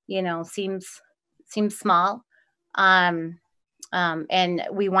 you know, seems small. And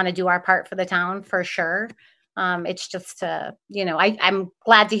we want to do our part for the town for sure. It's just, you know, I'm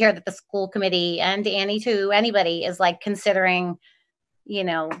glad to hear that the school committee, and Annie too, anybody is, like, considering, you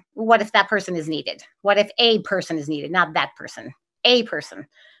know, what if that person is needed? What if a person is needed? Not that person, a person.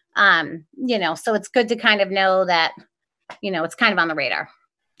 You know, so it's good to kind of know that, you know, it's kind of on the radar.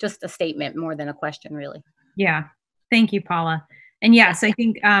 Just a statement more than a question, really. Yeah. Thank you, Paula. And yes, I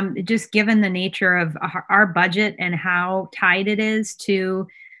think just given the nature of our budget and how tied it is to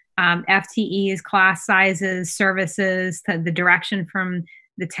FTEs, class sizes, services, the direction from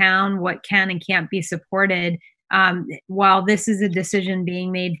the town, what can and can't be supported, while this is a decision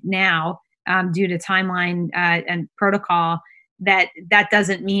being made now due to timeline and protocol, that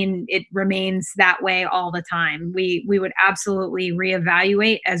doesn't mean it remains that way all the time. We would absolutely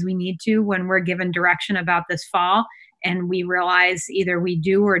reevaluate as we need to when we're given direction about this fall and we realize either we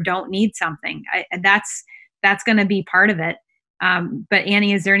do or don't need something. And that's going to be part of it. But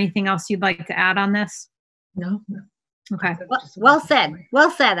Annie, is there anything else you'd like to add on this? No. Okay. Well said. Well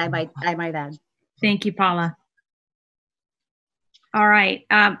said. I might add. Thank you, Paula. All right.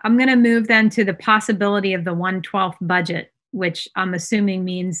 I'm going to move then to the possibility of the 1/12 budget, which I'm assuming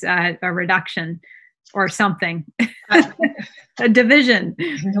means a reduction or something, a division.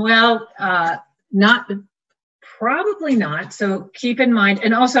 Well, probably not. So keep in mind,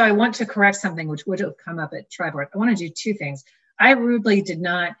 and also I want to correct something which would have come up at Tri-Board. I want to do two things. I rudely did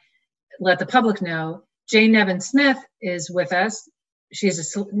not let the public know Jane Nevin-Smith is with us. She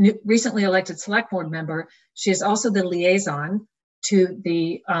is a recently elected select board member. She is also the liaison to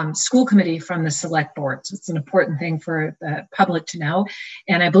the school committee from the select board. So it's an important thing for the public to know.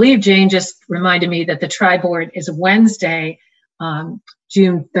 And I believe Jane just reminded me that the Tri-Board is Wednesday,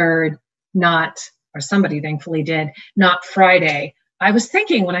 June 3rd, or somebody thankfully did, not Friday. I was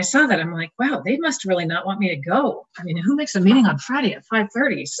thinking when I saw that, I'm like, wow, they must really not want me to go. I mean, who makes a meeting on Friday at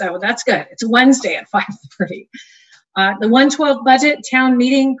 5:30? So that's good. It's Wednesday at 5:30. The 1/12 budget town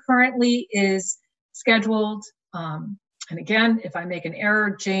meeting currently is scheduled. And again, if I make an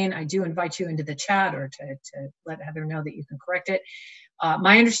error, Jane, I do invite you into the chat or to let Heather know that you can correct it.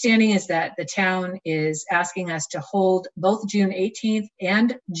 My understanding is that the town is asking us to hold both June 18th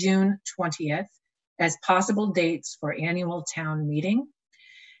and June 20th as possible dates for annual town meeting.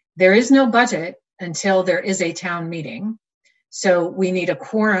 There is no budget until there is a town meeting. So we need a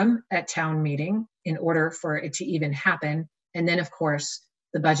quorum at town meeting in order for it to even happen. And then, of course,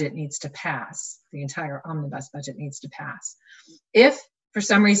 the budget needs to pass. The entire omnibus budget needs to pass. If for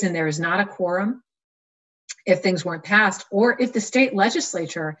some reason there is not a quorum, if things weren't passed, or if the state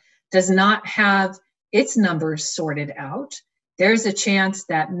legislature does not have its numbers sorted out, there's a chance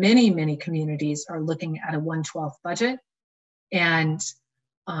that many, many communities are looking at a 1/12 budget. And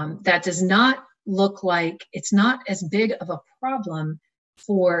that does not look like, it's not as big of a problem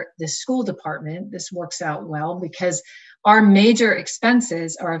for the school department. This works out well because our major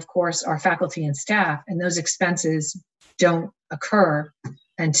expenses are, of course, our faculty and staff, and those expenses don't occur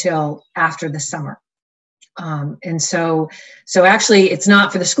until after the summer. And so actually it's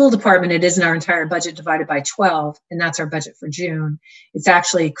not for the school department, it isn't our entire budget divided by 12, and that's our budget for June. It's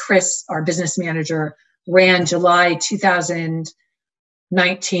actually Chris, our business manager, ran July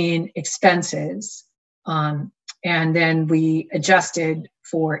 2019 expenses. And then we adjusted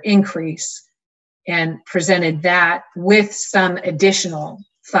for increase and presented that with some additional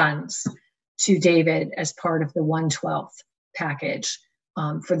funds to David as part of the 1/12 package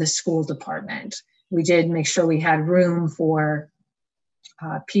for the school department. We did make sure we had room for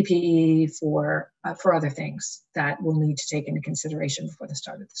PPE, for other things that we'll need to take into consideration before the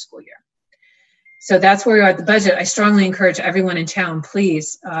start of the school year. So that's where we are at the budget. I strongly encourage everyone in town,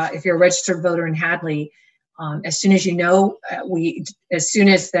 please, if you're a registered voter in Hadley, as soon as you know, as soon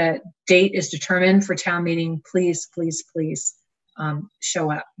as the date is determined for town meeting, please, please, please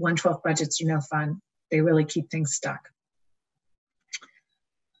show up. 1/12 budgets are no fun. They really keep things stuck.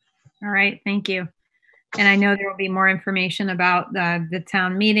 All right, thank you. And I know there will be more information about the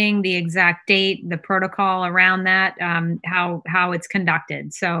town meeting, the exact date, the protocol around that, how it's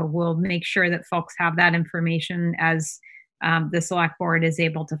conducted. So we'll make sure that folks have that information as the select board is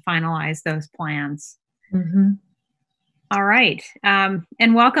able to finalize those plans. Mm-hmm. All right.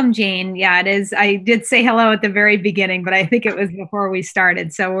 And welcome, Jane. Yeah, it is. I did say hello at the very beginning, but I think it was before we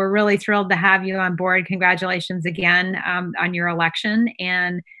started. So we're really thrilled to have you on board. Congratulations again on your election,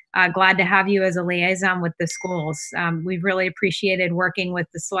 and glad to have you as a liaison with the schools. We've really appreciated working with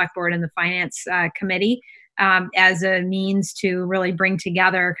the select board and the finance committee as a means to really bring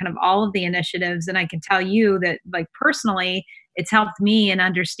together kind of all of the initiatives. And I can tell you that, like, personally, it's helped me in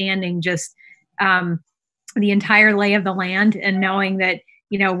understanding just the entire lay of the land and knowing that,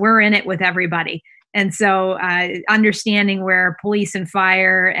 you know, we're in it with everybody. And so understanding where police and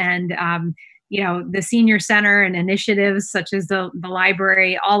fire and you know, the senior center and initiatives such as the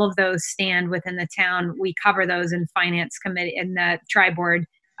library, all of those stand within the town. We cover those in finance committee, in the tri-board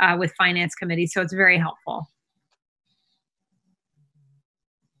with finance committee. So it's very helpful.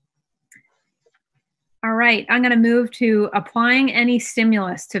 All right, I'm going to move to applying any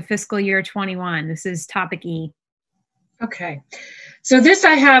stimulus to fiscal year 21. This is topic E. Okay, so this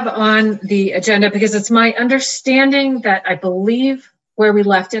I have on the agenda because it's my understanding that I believe where we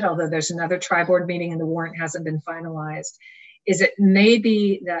left it, although there's another tri-board meeting and the warrant hasn't been finalized, is it may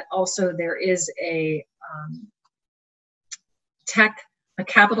be that also there is a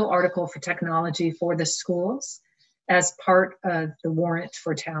capital article for technology for the schools as part of the warrant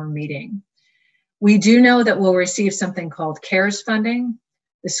for town meeting. We do know that we'll receive something called CARES funding.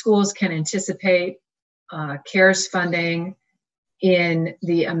 The schools can anticipate CARES funding in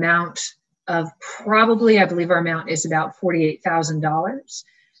the amount of probably, I believe our amount is about $48,000.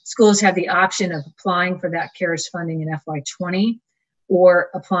 Schools have the option of applying for that CARES funding in FY20 or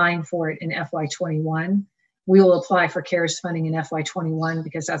applying for it in FY21. We will apply for CARES funding in FY21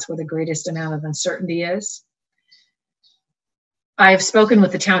 because that's where the greatest amount of uncertainty is. I have spoken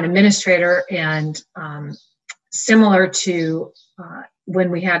with the town administrator, and similar to when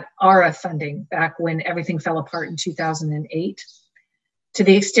we had ARA funding back when everything fell apart in 2008, to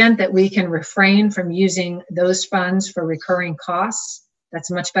the extent that we can refrain from using those funds for recurring costs,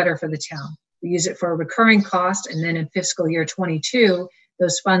 that's much better for the town. We use it for a recurring cost, and then in fiscal year 22,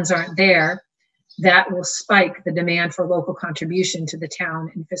 those funds aren't there. That will spike the demand for local contribution to the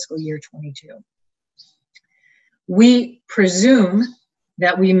town in fiscal year 22. We presume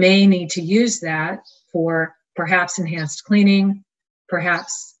that we may need to use that for perhaps enhanced cleaning,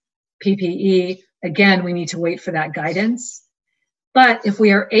 perhaps PPE. Again, we need to wait for that guidance. But if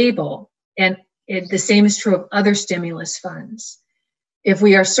we are able, and the same is true of other stimulus funds, if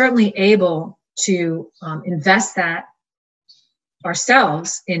we are certainly able to invest that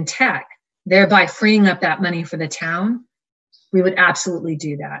ourselves in tech, thereby freeing up that money for the town, we would absolutely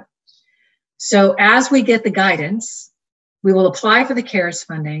do that. So as we get the guidance, we will apply for the CARES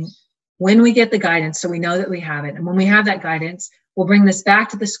funding when we get the guidance, so we know that we have it. And when we have that guidance, we'll bring this back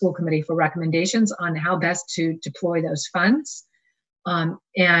to the school committee for recommendations on how best to deploy those funds.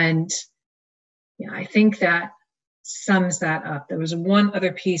 And yeah, I think that sums that up. There was one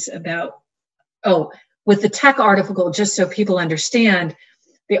other piece about, with the tech article, just so people understand,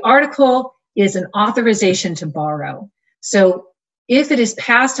 the article is an authorization to borrow. So if it is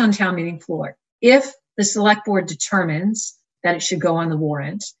passed on town meeting floor, if the select board determines that it should go on the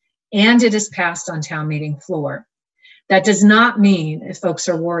warrant and it is passed on town meeting floor, that does not mean, if folks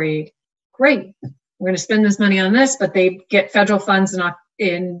are worried, great, we're going to spend this money on this, but they get federal funds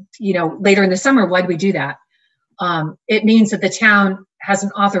in later in the summer. Why do we do that? It means that the town has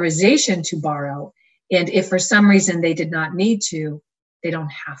an authorization to borrow, and if for some reason they did not need to, they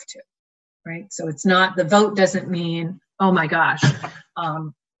don't have to, right? So it's not, the vote doesn't mean, oh my gosh,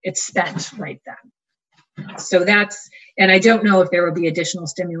 it's spent right then. So that's, and I don't know if there will be additional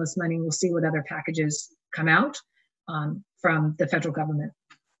stimulus money. We'll see what other packages come out from the federal government.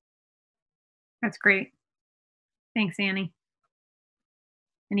 That's great. Thanks, Annie.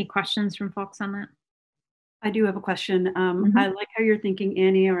 Any questions from folks on that? I do have a question. I like how you're thinking,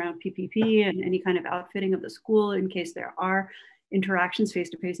 Annie, around PPP and any kind of outfitting of the school in case there are interactions,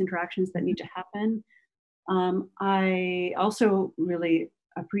 face-to-face interactions that need to happen. I also really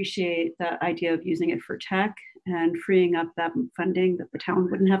appreciate the idea of using it for tech and freeing up that funding that the town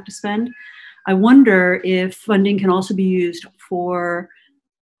wouldn't have to spend. I wonder if funding can also be used for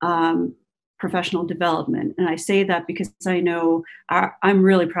professional development. And I say that because I know I'm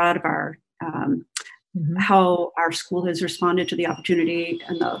really proud of our how our school has responded to the opportunity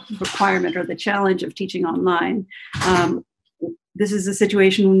and the requirement or the challenge of teaching online. This is a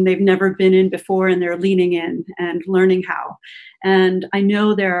situation they've never been in before, and they're leaning in and learning how. And I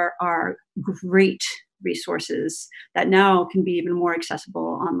know there are great resources that now can be even more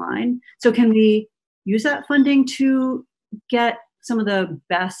accessible online. So can we use that funding to get some of the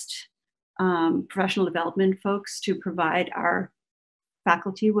best professional development folks to provide our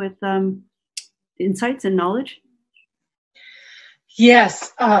faculty with insights and knowledge?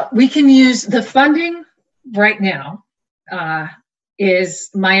 Yes, we can use the funding right now. Is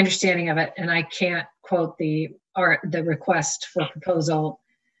my understanding of it, and I can't quote the request for proposal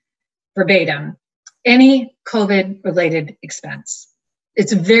verbatim. Any COVID-related expense.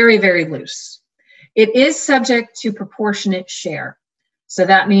 It's very, very loose. It is subject to proportionate share. So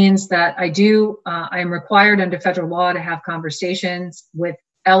that means that I am required under federal law to have conversations with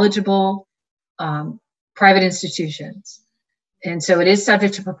eligible private institutions. And so it is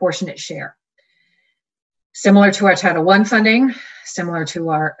subject to proportionate share. Similar to our Title I funding, similar to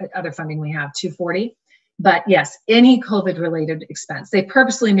our other funding we have, 240. But yes, any COVID-related expense. They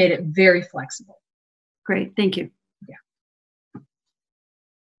purposely made it very flexible. Great, thank you. Yeah.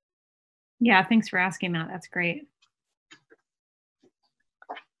 Yeah, thanks for asking that. That's great.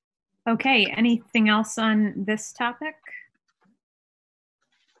 Okay, anything else on this topic?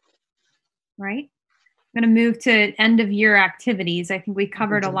 Right. I'm going to move to end of year activities. I think we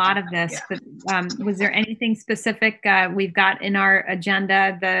covered a lot of this, but was there anything specific we've got in our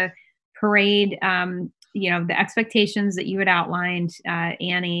agenda, the parade, the expectations that you had outlined,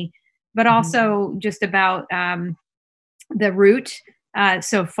 Annie, but also just about the route.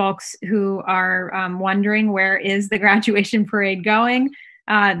 So folks who are wondering where is the graduation parade going,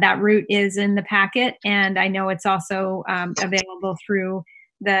 that route is in the packet. And I know it's also available through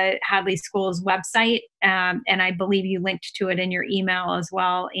the Hadley School's website. And I believe you linked to it in your email as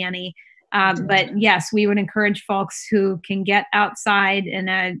well, Annie. But yes, we would encourage folks who can get outside in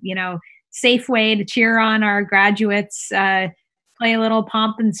a, safe way to cheer on our graduates, play a little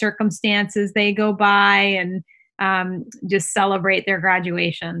pomp and circumstance as they go by, and just celebrate their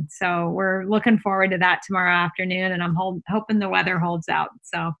graduation. So we're looking forward to that tomorrow afternoon, and I'm hoping the weather holds out.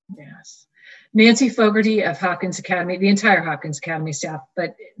 So yes. Nancy Fogarty of Hopkins Academy, the entire Hopkins Academy staff,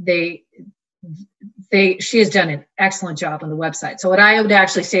 but she has done an excellent job on the website. So what I would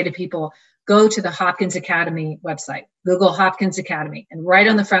actually say to people, go to the Hopkins Academy website, Google Hopkins Academy, and right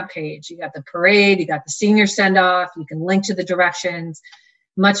on the front page, you got the parade, you got the senior send off, you can link to the directions,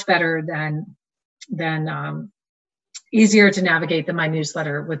 much better than easier to navigate than my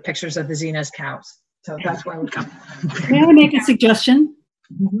newsletter with pictures of the Zena's cows. So that's where I would come. May I make a suggestion?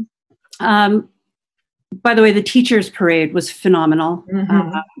 By the way, the teachers' parade was phenomenal,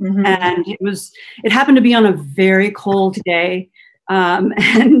 and it happened to be on a very cold day, and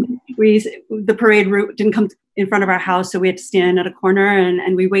the parade route didn't come in front of our house, so we had to stand at a corner,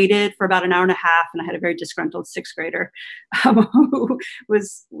 and we waited for about an hour and a half, and I had a very disgruntled sixth grader who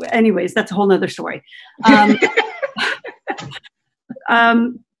was, anyways, that's a whole nother story.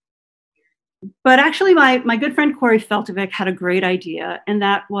 But actually, my good friend Corey Feltovic had a great idea, and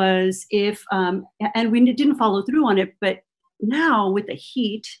that was and we didn't follow through on it, but now with the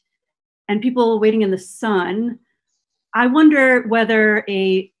heat and people waiting in the sun, I wonder whether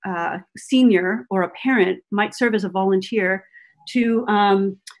a senior or a parent might serve as a volunteer to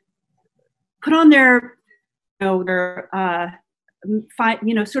put on their sort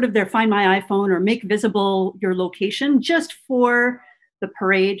of their Find My iPhone, or make visible your location just for the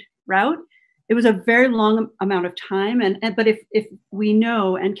parade route. It was a very long amount of time, but if we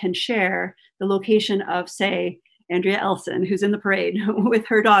know and can share the location of, say, Andrea Elson, who's in the parade with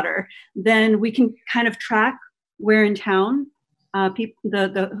her daughter, then we can kind of track where in town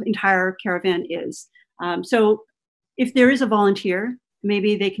the entire caravan is. So if there is a volunteer,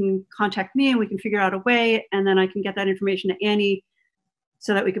 maybe they can contact me and we can figure out a way, and then I can get that information to Annie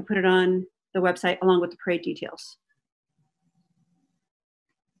so that we can put it on the website along with the parade details.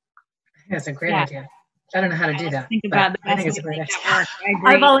 That's a great idea. I don't know how to do that. Think about I think it's a great idea.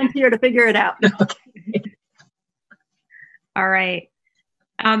 I volunteer to figure it out. All right.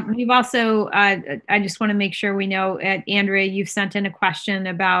 We've also, I just want to make sure we know, Andrea, you've sent in a question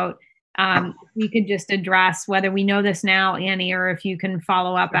about if we could just address whether we know this now, Annie, or if you can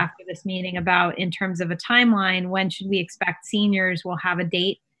follow up after this meeting about, in terms of a timeline, when should we expect seniors will have a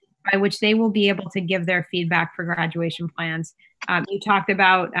date by which they will be able to give their feedback for graduation plans. You talked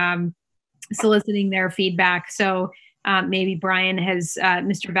about soliciting their feedback. So maybe Brian has,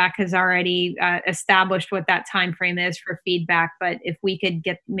 Mr. Beck has already established what that time frame is for feedback. But if we could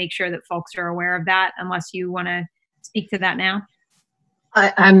make sure that folks are aware of that, unless you want to speak to that now.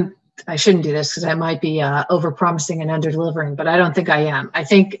 I shouldn't do this because I might be over-promising and under-delivering, but I don't think I am. I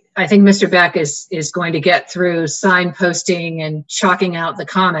think Mr. Beck is going to get through signposting and chalking out the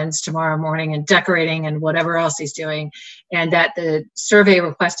comments tomorrow morning and decorating and whatever else he's doing, and that the survey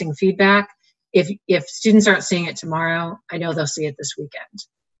requesting feedback, if students aren't seeing it tomorrow, I know they'll see it this weekend.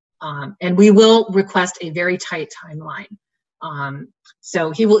 And we will request a very tight timeline.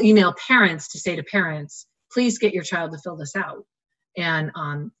 So he will email parents to say to parents, please get your child to fill this out. And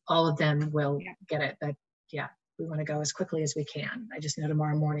all of them will get it. But yeah, we want to go as quickly as we can. I just know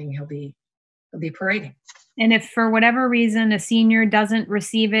tomorrow morning he'll be parading. And if for whatever reason a senior doesn't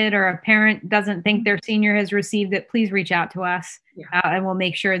receive it, or a parent doesn't think their senior has received it, please reach out to us, and we'll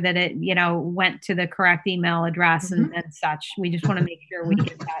make sure that it, went to the correct email address and such. We just want to make sure we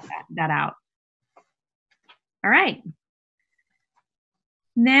get that out. All right.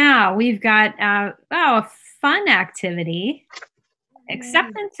 Now we've got a fun activity.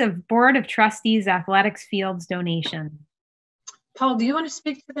 Acceptance of Board of Trustees Athletics Fields donation. Paul, do you want to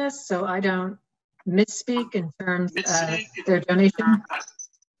speak to this so I don't misspeak in terms of their donation?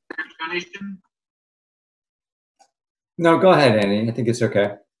 No, go ahead, Annie. I think it's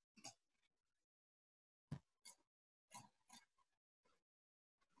okay.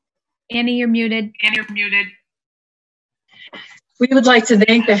 Annie, you're muted. We would like to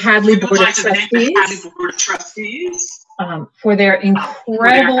thank the Hadley Board of Trustees for their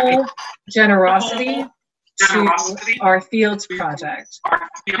incredible generosity to our Fields project.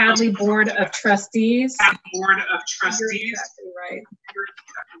 Hadley Board of Trustees. You're exactly right.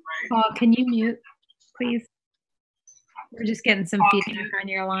 Paul, can you mute, please? We're just getting some feedback on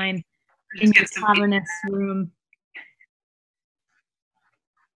your line in your cavernous room.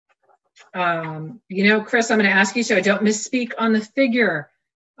 Chris, I'm going to ask you so I don't misspeak on the figure.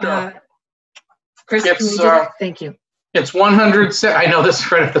 Chris, yes, can you do that? Thank you. It's 100. I know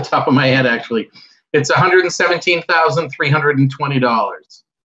this right at the top of my head, actually. It's $117,320.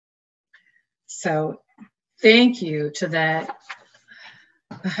 So thank you to that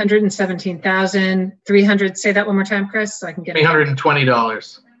 117,300. Say that one more time, Chris, so I can get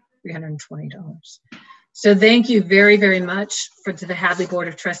 $320. $320. So thank you very, very much to the Hadley Board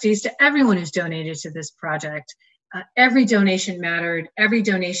of Trustees, to everyone who's donated to this project. Every donation mattered. Every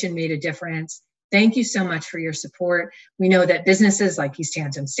donation made a difference. Thank you so much for your support. We know that businesses like East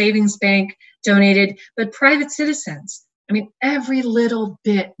Hampton Savings Bank donated, but private citizens, every little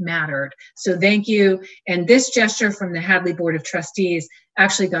bit mattered. So thank you. And this gesture from the Hadley Board of Trustees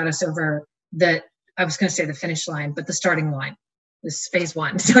actually got us over I was going to say the finish line, but the starting line. This is phase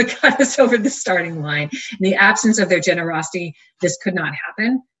one. So it got us over the starting line. In the absence of their generosity, this could not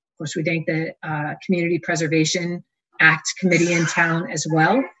happen. Of course, we thank the Community Preservation Act Committee in town as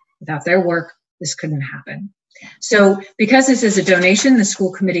well. Without their work, this couldn't happen. So because this is a donation, the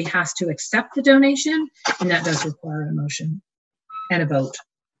school committee has to accept the donation, and that does require a motion and a vote.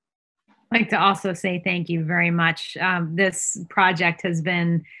 I'd like to also say thank you very much. This project has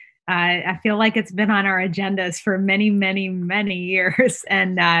been, I feel like it's been on our agendas for many, many, many years.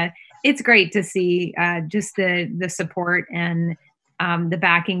 And it's great to see just the support and the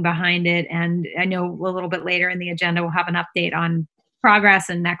backing behind it. And I know a little bit later in the agenda, we'll have an update on progress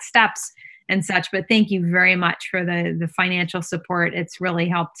and next steps and such, but thank you very much for the financial support. It's really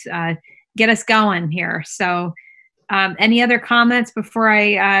helped get us going here. So any other comments before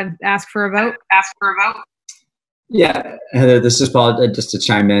I ask for a vote? Yeah, Heather, this is Paul. Just to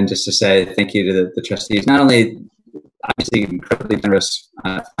chime in, just to say thank you to the trustees. Not only obviously incredibly generous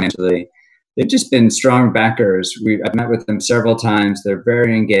financially, they've just been strong backers. I've met with them several times. They're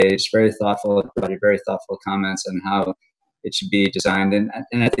very engaged, very thoughtful, very thoughtful comments on how it should be designed. And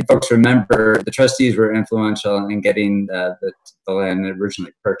I think folks remember the trustees were influential in getting the land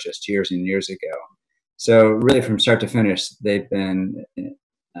originally purchased years and years ago. So really from start to finish, they've been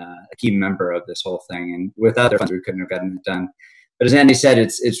a key member of this whole thing. And without their funds, we couldn't have gotten it done. But as Andy said,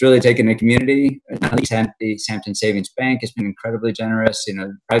 it's really taken a community. East Hampton Savings Bank has been incredibly generous.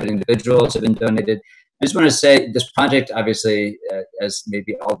 Private individuals have been donated. I just want to say this project, obviously, as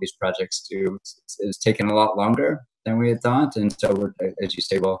maybe all of these projects do, is taken a lot longer. than we had thought. And so, as you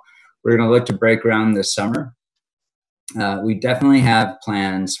say, well, we're going to look to break ground this summer. We definitely have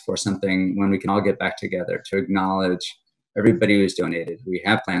plans for something when we can all get back together to acknowledge everybody who's donated. We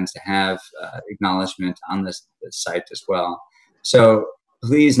have plans to have acknowledgement on this site as well. So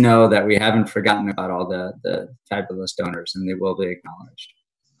please know that we haven't forgotten about all the fabulous donors, and they will be acknowledged.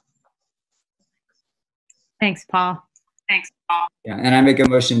 Thanks, Paul. Yeah, and I make a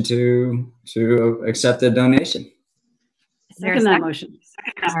motion to accept the donation. Second that motion.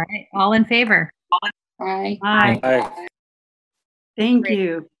 All right, all in favor? Aye. Aye. Thank Great.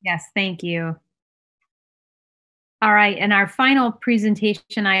 you. Yes, thank you. All right, and our final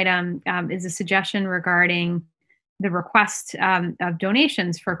presentation item is a suggestion regarding the request of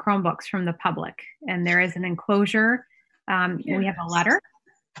donations for Chromebooks from the public. And there is an enclosure. We have a letter.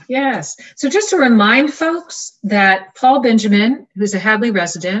 Yes. So just to remind folks that Paul Benjamin, who's a Hadley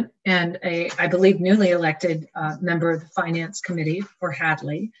resident and I believe newly elected member of the Finance Committee for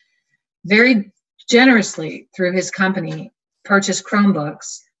Hadley, very generously through his company purchased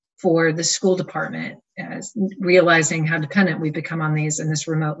Chromebooks for the school department, as realizing how dependent we've become on these in this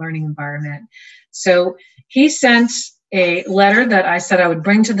remote learning environment. So he sent a letter that I said I would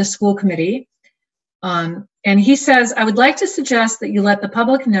bring to the school committee. And he says, I would like to suggest that you let the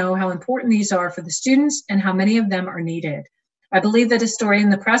public know how important these are for the students and how many of them are needed. I believe that a story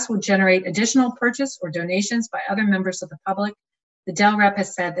in the press would generate additional purchase or donations by other members of the public. The Dell rep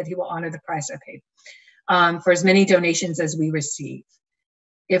has said that he will honor the price I paid for as many donations as we receive.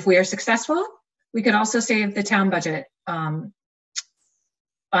 If we are successful, we could also save the town budget on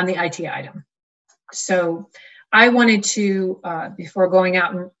the IT item. So I wanted to, before going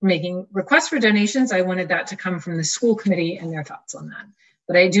out and making requests for donations, I wanted that to come from the school committee and their thoughts on that.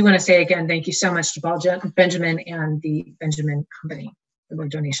 But I do want to say again, thank you so much to Paul Benjamin and the Benjamin Company for their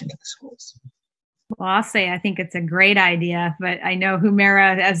donation to the schools. Well, I'll say I think it's a great idea, but I know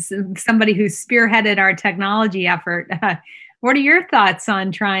Humira, as somebody who's spearheaded our technology effort, what are your thoughts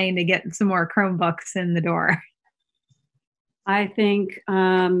on trying to get some more Chromebooks in the door? I think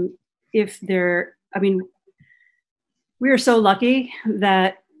we are so lucky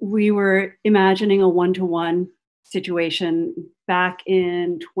that we were imagining a one-to-one situation back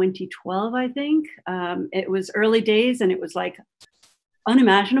in 2012, I think. It was early days and it was like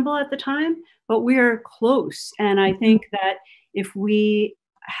unimaginable at the time, but we are close. And I think that if we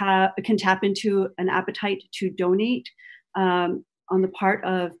can tap into an appetite to donate on the part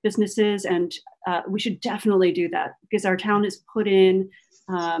of businesses, and we should definitely do that because our town has put in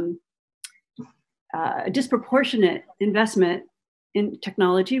a disproportionate investment in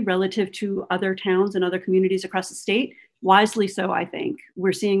technology relative to other towns and other communities across the state. Wisely so, I think.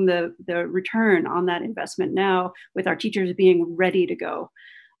 We're seeing the return on that investment now with our teachers being ready to go.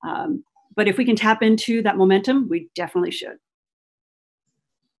 But if we can tap into that momentum, we definitely should.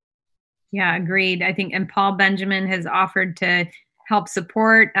 Yeah, agreed. I think, and Paul Benjamin has offered to help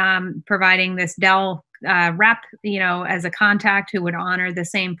support providing this Dell rep, as a contact who would honor the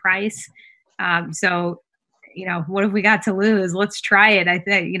same price. So, what have we got to lose? Let's try it. I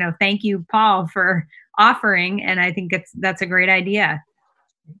think, thank you, Paul, for offering. And I think that's a great idea.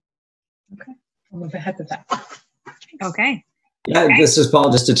 Okay. I'll move ahead with that. Okay. Yeah, this is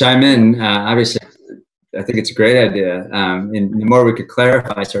Paul, just to chime in. Obviously, I think it's a great idea. And the more we could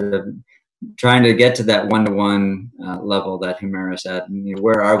clarify sort of trying to get to that one-to-one level that Humira said,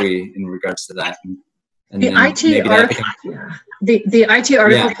 where are we in regards to that? And the IT article, the IT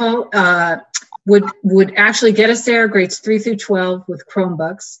article, Paul, would actually get us there, grades 3 through 12 with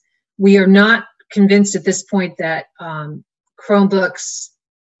Chromebooks. We are not convinced at this point that Chromebooks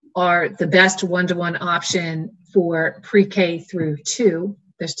are the best one-to-one option for pre-K through 2.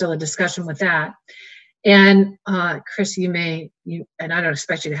 There's still a discussion with that. And Chris, and I don't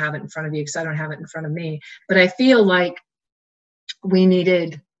expect you to have it in front of you because I don't have it in front of me, but I feel like we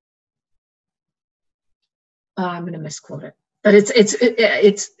needed, I'm going to misquote it, but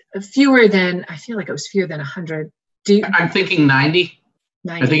it's fewer than, I feel like it was fewer than 100. I'm thinking 90.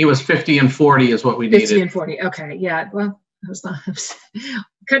 90. I think it was 50 and 40 is what we needed. 50 and 40. Okay. Yeah. Well, I was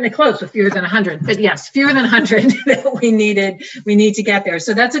cutting it close with fewer than 100, but yes, fewer than 100 that we need to get there.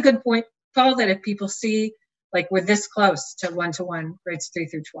 So that's a good point, Paul, that if people see like we're this close to one-to-one grades 3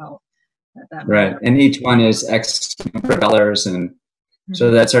 through 12. Right. And each one is X number of dollars. And so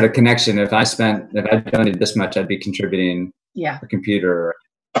that sort of connection, if I donated this much, I'd be contributing a computer or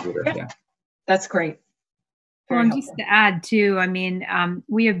a computer. Yeah. That's great. Well, and just to add too, I mean,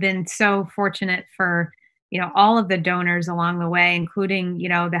 we have been so fortunate for, all of the donors along the way, including,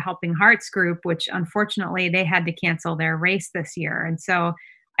 the Helping Hearts group, which unfortunately they had to cancel their race this year. And so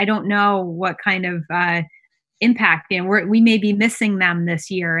I don't know what kind of impact. You know, we may be missing them this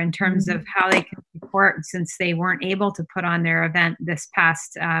year in terms of how they can support, since they weren't able to put on their event this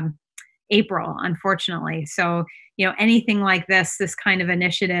past April, unfortunately. So, you know, anything like this kind of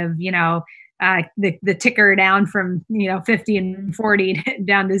initiative, you know, the ticker down from, you know, 50 and 40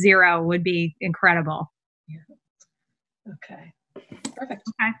 down to 0 would be incredible. Yeah. Okay. Perfect.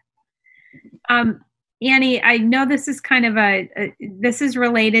 Okay. Annie, I know this is kind of this is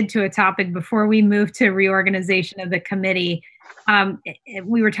related to a topic before we move to reorganization of the committee.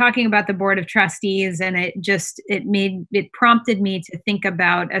 We were talking about the Board of Trustees, and it prompted me to think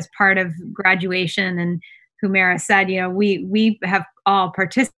about, as part of graduation, and Humera said, you know, we have all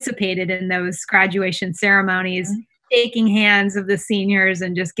participated in those graduation ceremonies, shaking hands of the seniors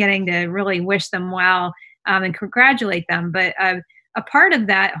and just getting to really wish them well and congratulate them. But a part of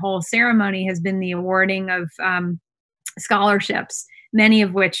that whole ceremony has been the awarding of scholarships, many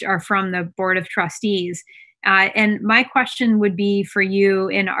of which are from the Board of Trustees. And my question would be for you,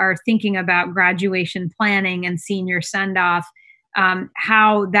 in our thinking about graduation planning and senior send-off,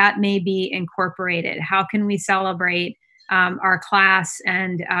 how that may be incorporated. How can we celebrate our class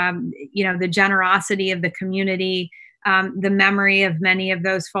and, you know, the generosity of the community, the memory of many of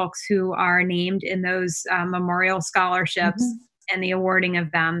those folks who are named in those memorial scholarships, and the awarding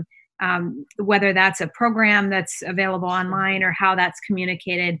of them, whether that's a program that's available online or how that's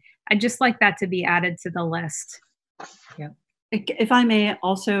communicated. I'd just like that to be added to the list. Yeah. If I may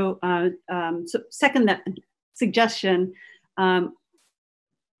also second that suggestion, I'm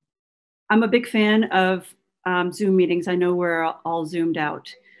a big fan of Zoom meetings. I know we're all Zoomed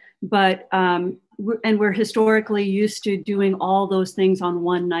out, but we're historically used to doing all those things on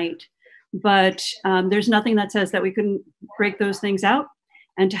one night. But there's nothing that says that we couldn't break those things out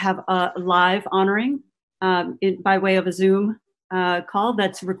and to have a live honoring by way of a Zoom call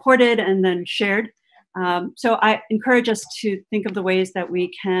that's recorded and then shared. So I encourage us to think of the ways that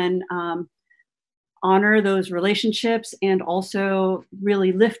we can honor those relationships and also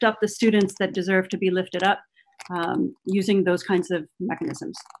really lift up the students that deserve to be lifted up using those kinds of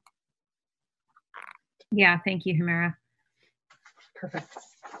mechanisms. Yeah, thank you, Humera. Perfect.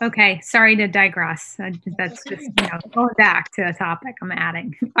 Okay, sorry to digress. That's just, you know, going back to a topic I'm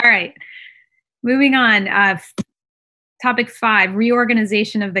adding. All right, moving on. Topic 5,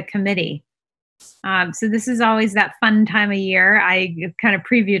 reorganization of the committee. So this is always that fun time of year. I kind of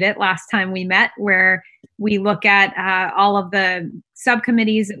previewed it last time we met, where we look at all of the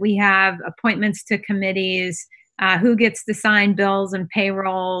subcommittees that we have, appointments to committees, who gets to sign bills and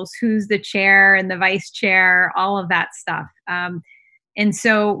payrolls, who's the chair and the vice chair, all of that stuff. And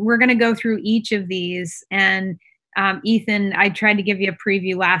so we're going to go through each of these. And Ethan, I tried to give you a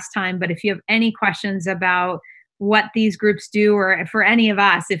preview last time, but if you have any questions about what these groups do, or for any of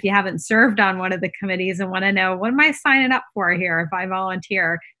us, if you haven't served on one of the committees and want to know, what am I signing up for here if I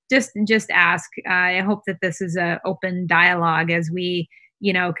volunteer, just ask. I hope that this is an open dialogue as we,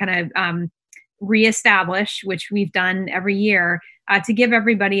 you know, kind of reestablish, which we've done every year, to give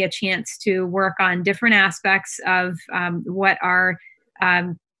everybody a chance to work on different aspects of what our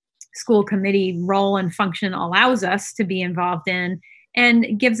school committee role and function allows us to be involved in,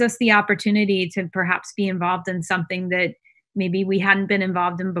 and gives us the opportunity to perhaps be involved in something that maybe we hadn't been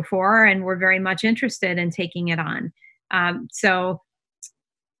involved in before and we're very much interested in taking it on. So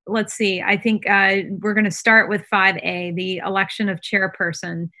let's see, I think we're going to start with 5A, the election of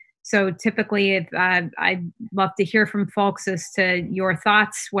chairperson. So typically, if I'd love to hear from folks as to your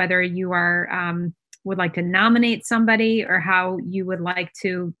thoughts, whether you are would like to nominate somebody or how you would like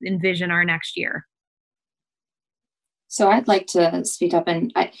to envision our next year. So I'd like to speak up,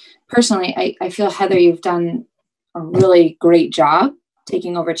 and I feel, Heather, you've done a really great job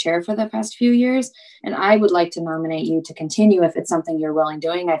taking over chair for the past few years, and I would like to nominate you to continue if it's something you're willing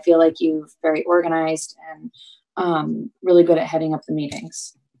doing. I feel like you're very organized and really good at heading up the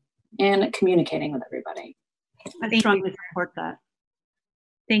meetings and communicating with everybody. I strongly support that.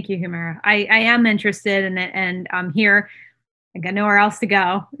 Thank you, Humera. I am interested in it, and I'm here. I got nowhere else to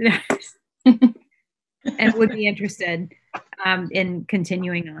go. And would be interested in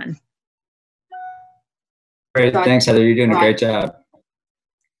continuing on. Great. Thanks, Heather. You're doing a great job.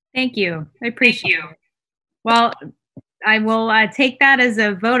 Thank you. I appreciate it. Well, I will take that as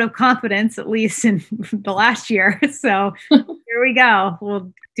a vote of confidence, at least in the last year. So here we go.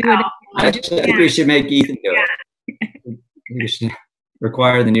 We'll do it. I think we should make Ethan do it. We should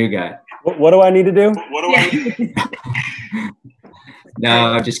require the new guy. What do I need to do?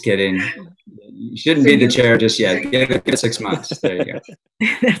 No, I'm just kidding. You shouldn't be the chair just yet. Give it 6 months. There you go.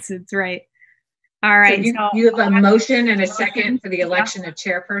 That's right. All right. So you have a motion and a second for the election of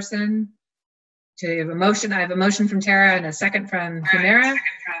chairperson So you have a motion. I have a motion from Tara and a second from Humera.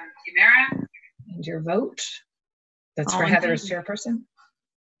 And your vote. That's for Heather as chairperson.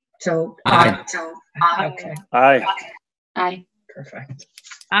 So aye. Okay. Aye. Aye. Perfect.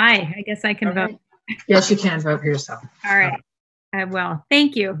 Aye. I guess I can vote. Yes, you can vote for yourself. All right. I will.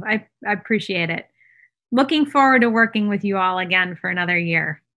 Thank you. I appreciate it. Looking forward to working with you all again for another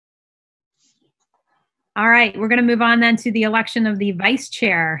year. All right. We're going to move on then to the election of the vice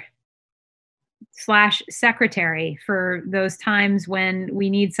chair / secretary for those times when we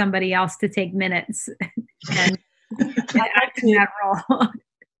need somebody else to take minutes and act in that role.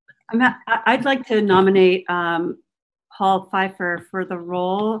 I'd like to nominate Paul Pfeiffer for the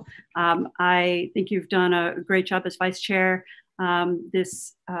role. I think you've done a great job as vice chair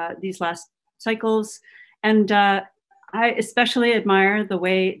these last cycles. And I especially admire the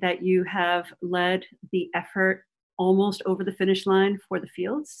way that you have led the effort almost over the finish line for the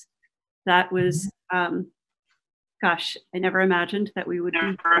fields. That was, gosh, I never imagined that we would be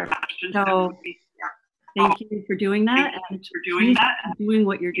there. So thank you for doing that and doing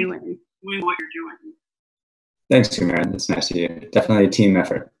what you're doing. Thanks, Humera. That's nice of you. Definitely a team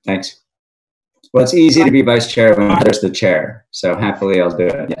effort. Thanks. Well, it's easy to be vice chair when Heather's the chair. So happily I'll do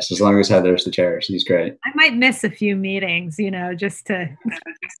it. Yes, as long as Heather's the chair. She's great. I might miss a few meetings, just to.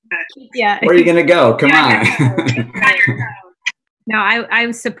 Yeah. Where are you going to go? Come on. No,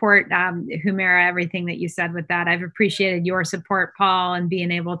 I support Humera, everything that you said with that. I've appreciated your support, Paul, and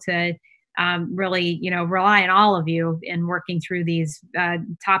being able to really, rely on all of you in working through these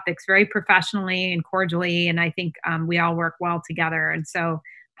topics very professionally and cordially. And I think we all work well together. And so,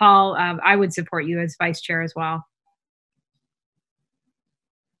 Paul, I would support you as vice chair as well.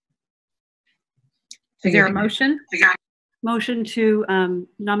 Is there a motion? Motion to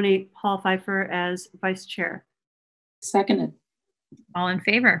nominate Paul Pfeiffer as vice chair. Seconded. All in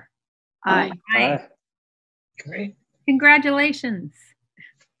favor? Aye. Aye. Great. Congratulations.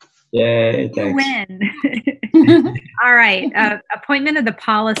 Yay, thanks. You win. All right. Appointment of the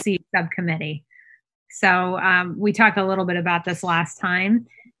policy subcommittee. So we talked a little bit about this last time.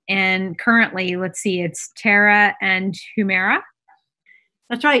 And currently, let's see, it's Tara and Humera.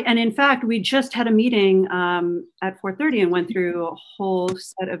 That's right. And in fact, we just had a meeting at 4:30 and went through a whole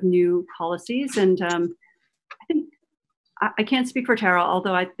set of new policies. And I think I can't speak for Tara,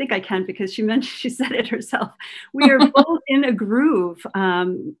 although I think I can because she said it herself. We are both in a groove.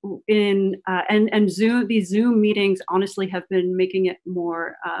 And these Zoom meetings honestly have been making it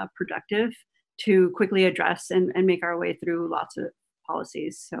more productive to quickly address and make our way through lots of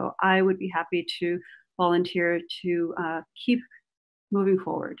policies. So I would be happy to volunteer to keep moving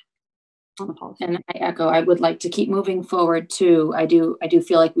forward on the policy. And I echo, I would like to keep moving forward too. I do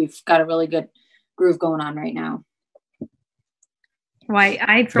feel like we've got a really good groove going on right now. Why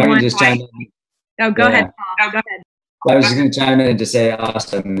I for Let me one. just chime in. Oh, go ahead, Paul. Go ahead. I was just going to chime in to say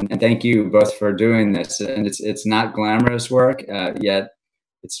awesome and thank you both for doing this. And it's not glamorous work, yet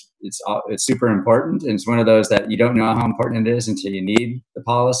it's super important. And it's one of those that you don't know how important it is until you need the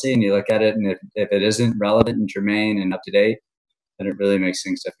policy and you look at it. And if it isn't relevant and germane and up to date, then it really makes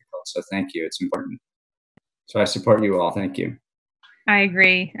things difficult. So thank you. It's important. So I support you all. Thank you. I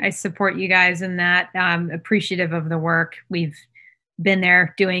agree. I support you guys in that. Appreciative of the work. We've been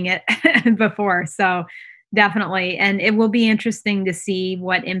there doing it before. So definitely. And it will be interesting to see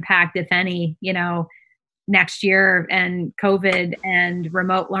what impact, if any, next year and COVID and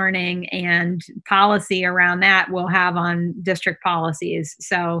remote learning and policy around that will have on district policies.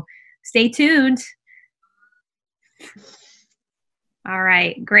 So stay tuned. All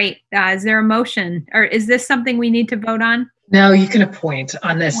right, great. Is there a motion or is this something we need to vote on? No, you can appoint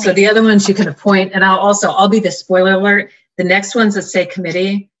on this. So the other ones you can appoint, and I'll be the spoiler alert. The next ones that say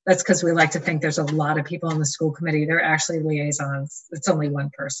committee, that's because we like to think there's a lot of people on the school committee. They're actually liaisons. It's only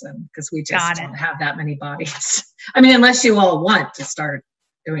one person because we just don't have that many bodies. I mean, unless you all want to start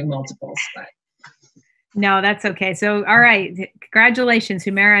doing multiples, but. No, that's okay. So, all right. Congratulations,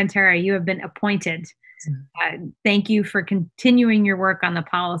 Humera and Tara. You have been appointed. Thank you for continuing your work on the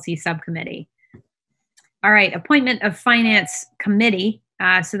policy subcommittee. All right, appointment of finance committee.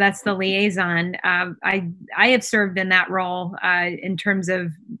 So that's the liaison. I have served in that role in terms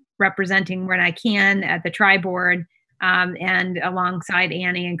of representing when I can at the tri-board and alongside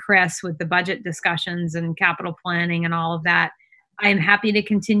Annie and Chris with the budget discussions and capital planning and all of that. I'm happy to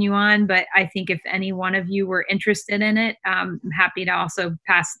continue on, but I think if any one of you were interested in it, I'm happy to also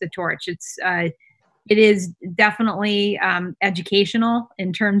pass the torch. It is definitely educational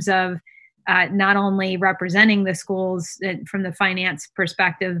in terms of not only representing the schools from the finance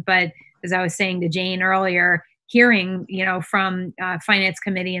perspective, but as I was saying to Jane earlier, hearing, from Finance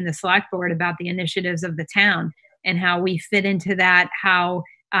Committee and the Select Board about the initiatives of the town and how we fit into that, how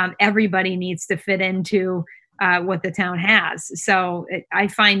everybody needs to fit into what the town has. So I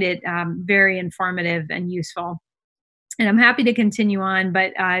find it very informative and useful. And I'm happy to continue on,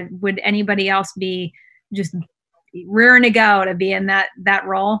 but would anybody else be just rearing to go to be in that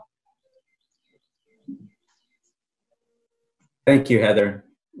role? Thank you, Heather.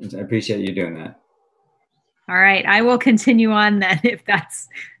 I appreciate you doing that. All right, I will continue on then if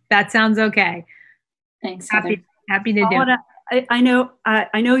that sounds okay. Thanks, Heather. Happy to do it. I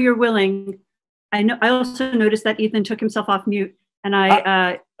know you're willing. I also noticed that Ethan took himself off mute, and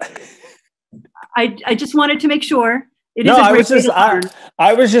I just wanted to make sure. I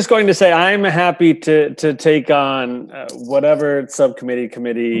was just going to say I'm happy to take on whatever subcommittee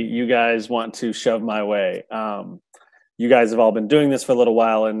committee you guys want to shove my way. You guys have all been doing this for a little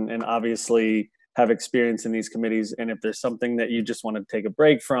while, and obviously have experience in these committees. And if there's something that you just want to take a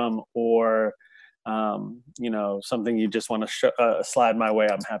break from, or something you just want to slide my way,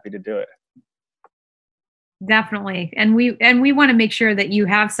 I'm happy to do it. Definitely. And we want to make sure that you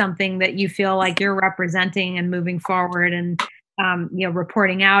have something that you feel like you're representing and moving forward and,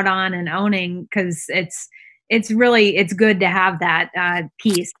 reporting out on and owning, because it's good to have that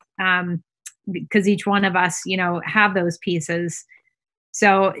piece, because each one of us, have those pieces.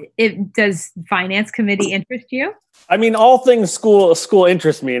 So does Finance Committee interest you? I mean, all things school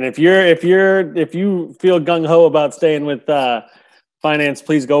interest me. And if you feel gung ho about staying with, finance,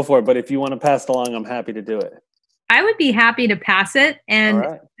 please go for it. But if you want to pass it along, I'm happy to do it. I would be happy to pass it.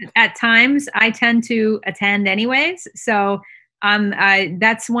 And at times I tend to attend anyways. So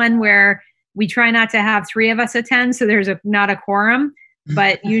that's one where we try not to have 3 of us attend. So there's not a quorum,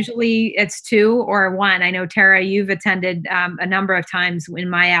 but usually it's 2 or 1. I know, Tara, you've attended a number of times in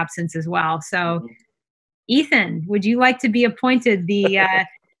my absence as well. So Ethan, would you like to be appointed the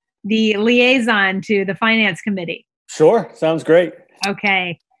liaison to the Finance Committee? Sure. Sounds great.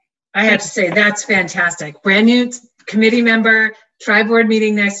 Okay. I have to say, that's fantastic. Brand new committee member, tri-board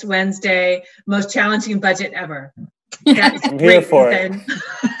meeting next Wednesday, most challenging budget ever. That's I'm here for it.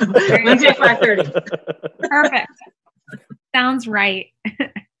 Wednesday, 5:30. Perfect. Sounds right.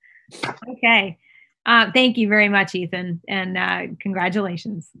 Okay. Thank you very much, Ethan, and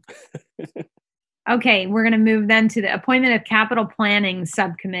congratulations. Okay, we're going to move then to the appointment of Capital Planning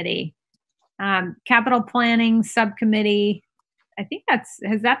Subcommittee. Capital Planning Subcommittee, I think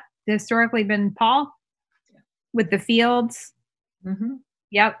has that historically been Paul with the fields? Mm-hmm.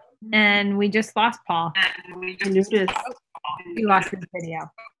 Yep. And we just lost Paul. He lost his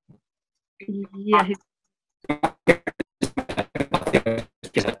video. Yeah.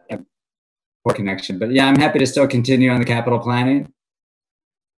 Poor connection, but yeah, I'm happy to still continue on the capital planning.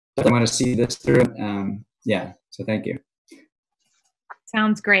 I want to see this through. So thank you.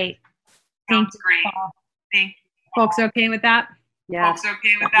 Sounds great. Thank you, Paul. Folks okay with that? Yeah.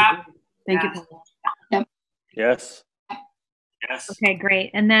 Thank you, Paul. Yep. Yes. Okay, great.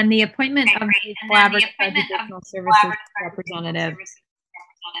 And then the appointment of the Collaborative Educational Services Representative.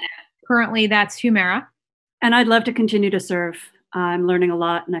 Currently, that's Humera. And I'd love to continue to serve. I'm learning a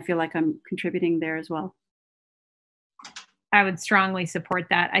lot, and I feel like I'm contributing there as well. I would strongly support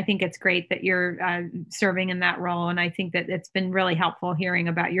that. I think it's great that you're serving in that role, and I think that it's been really helpful hearing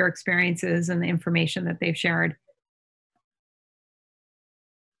about your experiences and the information that they've shared.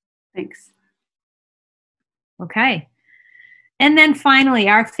 Thanks. Okay. And then finally,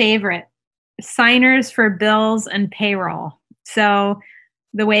 our favorite, signers for bills and payroll. So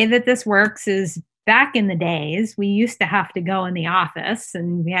the way that this works is, back in the days, we used to have to go in the office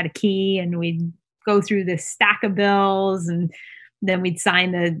and we had a key and we'd go through this stack of bills and then we'd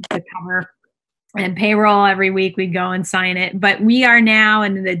sign the cover. And payroll every week, we'd go and sign it. But we are now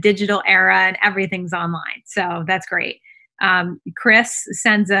in the digital era and everything's online. So that's great. Chris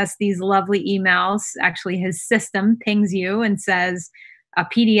sends us these lovely emails. Actually, his system pings you and says, a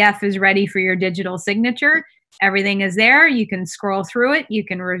PDF is ready for your digital signature. Everything is there. You can scroll through it. You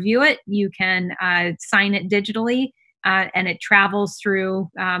can review it. You can sign it digitally. And it travels through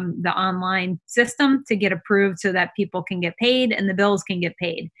the online system to get approved so that people can get paid and the bills can get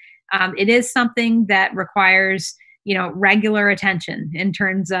paid. It is something that requires, regular attention in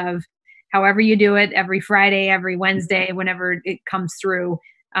terms of however you do it, every Friday, every Wednesday, whenever it comes through,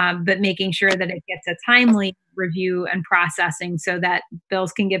 but making sure that it gets a timely review and processing so that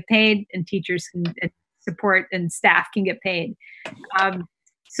bills can get paid and teachers can support and staff can get paid.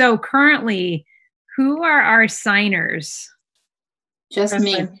 So currently, who are our signers? Just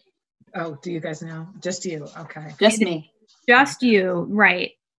me. Oh, do you guys know? Just you. Okay. Just me. Just you,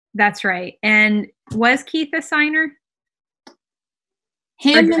 right. That's right. And was Keith a signer?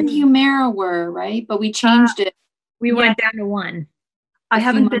 Him and Humera were, right? But we changed it. We went down to one. I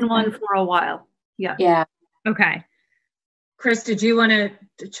haven't been one for a while. Yeah. Yeah. Okay. Chris, did you want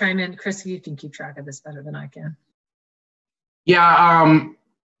to chime in? Chris, you can keep track of this better than I can. Yeah,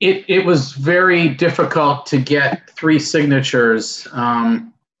 it was very difficult to get 3 signatures.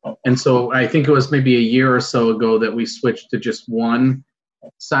 And so I think it was maybe a year or so ago that we switched to just one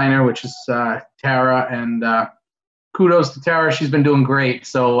signer, which is Tara. And kudos to Tara. She's been doing great.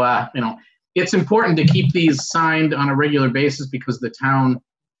 So, it's important to keep these signed on a regular basis because the town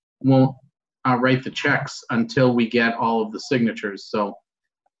won't write the checks until we get all of the signatures. So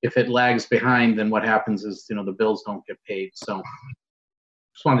if it lags behind, then what happens is, the bills don't get paid. So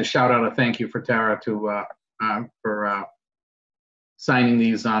just wanted to shout out a thank you for Tara for signing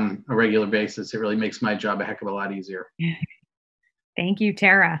these on a regular basis. It really makes my job a heck of a lot easier. Thank you,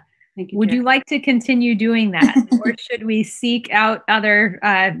 Tara. Thank you, Would Tara. you like to continue doing that, or should we seek out other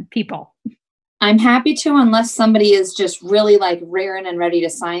people? I'm happy to, unless somebody is just really like raring and ready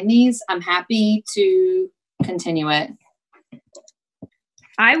to sign these. I'm happy to continue it.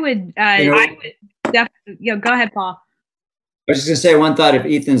 I would definitely, go ahead, Paul. I was just going to say one thought. If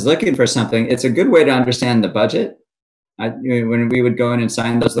Ethan's looking for something, it's a good way to understand the budget. When we would go in and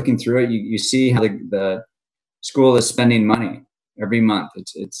sign those, looking through it, you see how the school is spending money every month.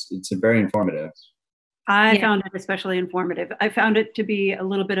 It's very informative. I found it especially informative. I found it to be a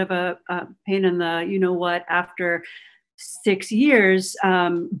little bit of a pain in the after 6 years,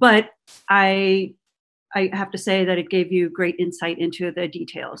 but I have to say that it gave you great insight into the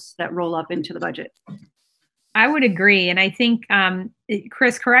details that roll up into the budget. I would agree. And I think,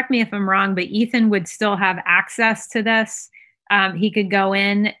 Chris, correct me if I'm wrong, but Ethan would still have access to this. He could go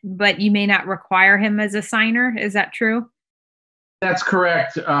in, but you may not require him as a signer. Is that true? That's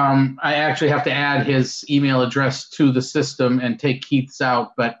correct. I actually have to add his email address to the system and take Keith's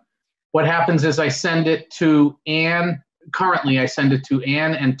out. But what happens is I send it to Anne. Currently, I send it to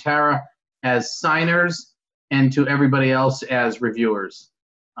Anne and Tara as signers and to everybody else as reviewers.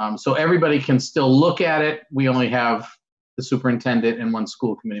 So everybody can still look at it. We only have the superintendent and one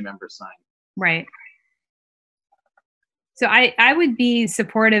school committee member sign. Right. So I would be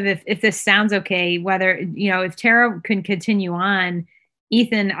supportive if this sounds okay, whether, if Tara can continue on.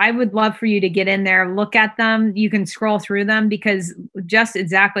 Ethan, I would love for you to get in there, look at them. You can scroll through them, because just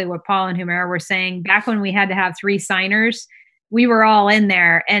exactly what Paul and Humera were saying, back when we had to have 3 signers, we were all in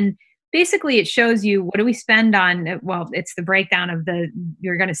there. And basically it shows you, what do we spend on? Well, it's the breakdown of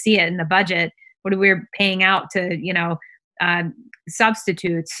you're going to see it in the budget. What are we paying out to,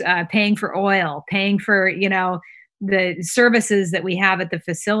 substitutes, paying for oil, paying for, the services that we have at the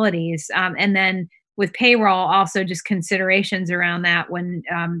facilities. And then with payroll, also just considerations around that when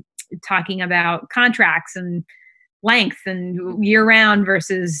talking about contracts and length and year round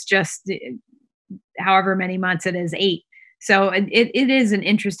versus just however many months it is, 8. So it is an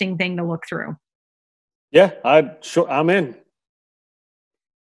interesting thing to look through. Yeah, I'm in.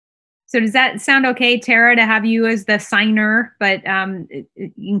 So does that sound okay, Tara, to have you as the signer, but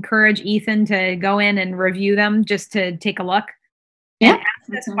encourage Ethan to go in and review them just to take a look? Yeah.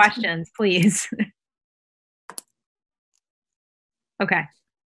 And ask us questions, please. Okay.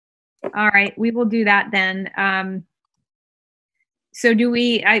 All right. We will do that then. So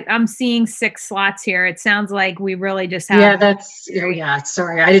I'm seeing 6 slots here. It sounds like we really just have.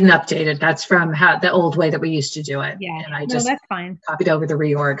 Sorry, I didn't update it. That's from the old way that we used to do it. Yeah. And I just that's fine. copied over the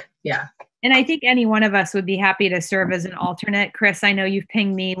reorg. Yeah. And I think any one of us would be happy to serve as an alternate. Chris, I know you've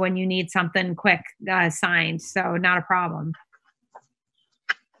pinged me when you need something quick signed, so not a problem.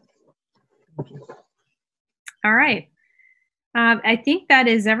 All right. I think that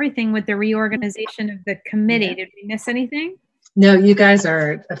is everything with the reorganization of the committee. Yeah. Did we miss anything? No, you guys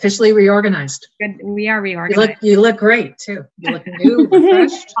are officially reorganized. Good. We are reorganized. You look great too. You look new,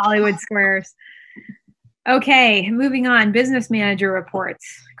 refreshed. Hollywood squares. Okay, moving on. Business manager reports.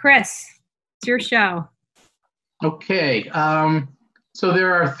 Chris, it's your show. Okay. So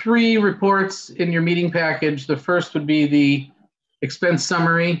there are 3 reports in your meeting package. The first would be the expense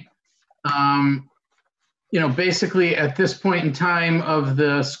summary. Basically at this point in time of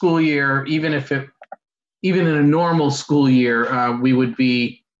the school year, even in a normal school year, we would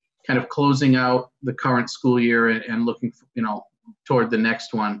be kind of closing out the current school year and looking, toward the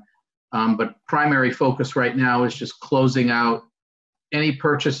next one. But primary focus right now is just closing out any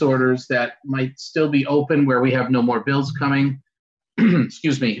purchase orders that might still be open where we have no more bills coming.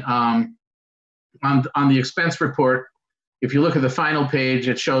 Excuse me. On the expense report, if you look at the final page,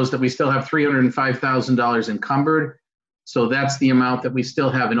 it shows that we still have $305,000 encumbered. So that's the amount that we still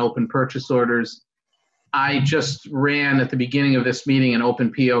have in open purchase orders. I just ran at the beginning of this meeting an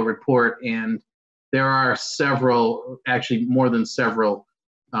open PO report, and there are several, actually more than several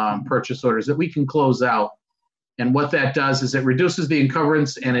purchase orders that we can close out. And what that does is it reduces the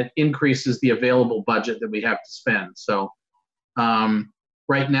encumbrance and it increases the available budget that we have to spend. So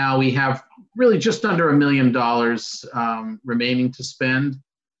right now we have really just under $1 million remaining to spend.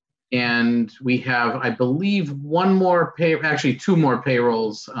 And we have, I believe, two more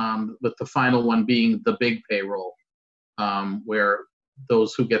payrolls, with the final one being the big payroll, where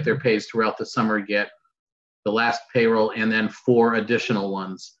those who get their pays throughout the summer get the last payroll and then 4 additional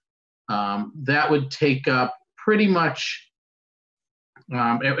ones. That would take up pretty much,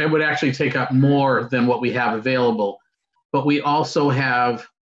 it would actually take up more than what we have available. But we also have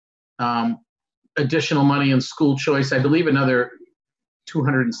additional money in school choice. I believe another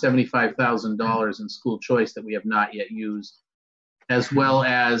 $275,000 in school choice that we have not yet used, as well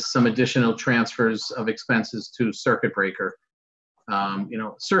as some additional transfers of expenses to circuit breaker.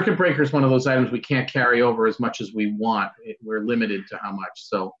 Circuit breaker is one of those items we can't carry over as much as we want. We're limited to how much.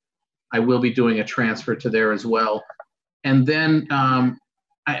 So I will be doing a transfer to there as well. And then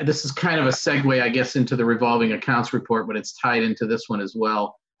this is kind of a segue, I guess, into the revolving accounts report, but it's tied into this one as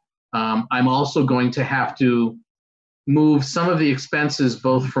well. I'm also going to have to move some of the expenses,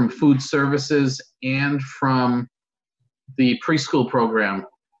 both from food services and from the preschool program,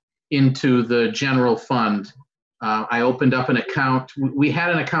 into the general fund. I opened up an account. We had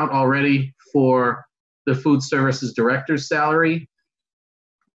an account already for the food services director's salary,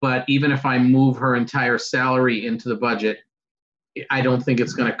 but even if I move her entire salary into the budget, I don't think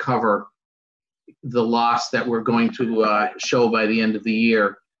it's going to cover the loss that we're going to show by the end of the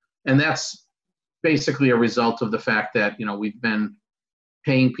year. And that's basically a result of the fact that, we've been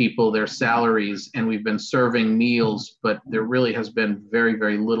paying people their salaries and we've been serving meals, but there really has been very,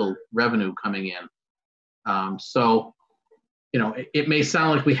 very little revenue coming in. So, it may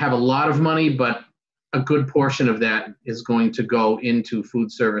sound like we have a lot of money, but a good portion of that is going to go into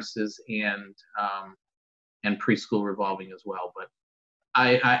food services and preschool revolving as well. But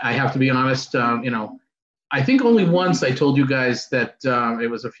I have to be honest, I think only once I told you guys that it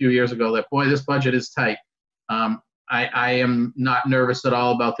was a few years ago that, boy, this budget is tight. I am not nervous at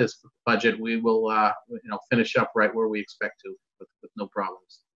all about this budget. We will, finish up right where we expect to with no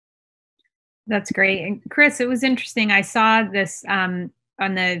problems. That's great. And Chris, it was interesting. I saw this on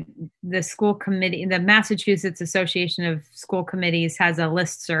the school committee, the Massachusetts Association of School Committees has a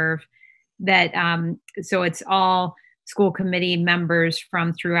listserv that, so it's all school committee members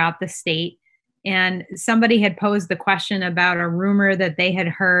from throughout the state. And somebody had posed the question about a rumor that they had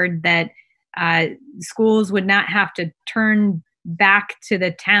heard that schools would not have to turn back to the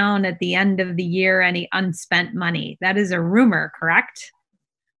town at the end of the year any unspent money. That is a rumor, correct?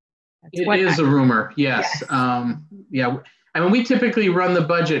 It is a rumor, yes. Yeah, I mean, we typically run the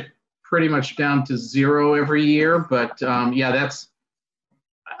budget pretty much down to 0 every year, but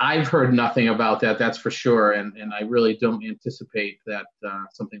I've heard nothing about that, that's for sure, and I really don't anticipate that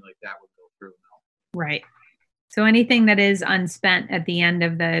something like that would go through. No. Right. So anything that is unspent at the end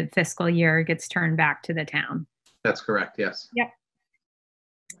of the fiscal year gets turned back to the town. That's correct, yes. Yep.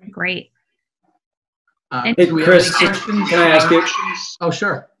 Great. Hey, Chris, can I ask you? Oh,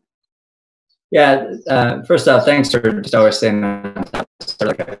 sure. Yeah, first off, thanks for just always staying on top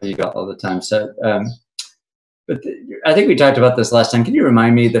like you got all the time. So, but I think we talked about this last time. Can you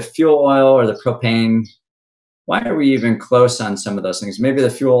remind me, the fuel oil or the propane, why are we even close on some of those things? Maybe the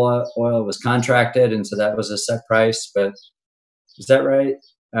fuel oil was contracted, and so that was a set price, but is that right?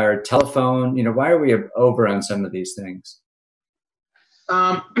 Or telephone, why are we over on some of these things?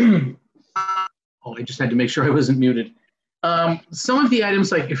 I just had to make sure I wasn't muted. Some of the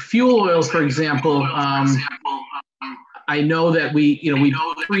items like fuel oil, for example, I know that we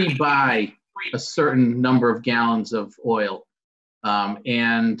pre-buy a certain number of gallons of oil,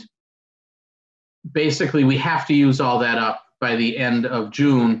 and basically we have to use all that up by the end of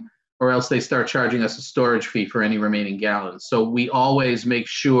June, or else they start charging us a storage fee for any remaining gallons. So we always make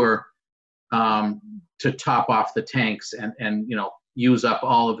sure to top off the tanks and use up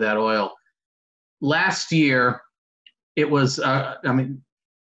all of that oil. Last year, it was, let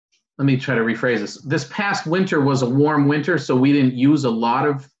me try to rephrase this. This past winter was a warm winter, so we didn't use a lot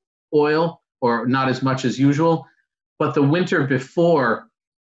of oil, or not as much as usual. But the winter before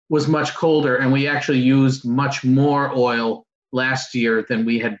was much colder, and we actually used much more oil last year than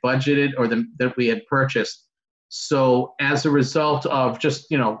we had budgeted or that we had purchased. So as a result of just,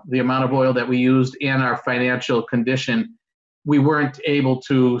 the amount of oil that we used and our financial condition, we weren't able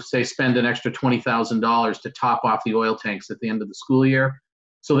to, say, spend an extra $20,000 to top off the oil tanks at the end of the school year.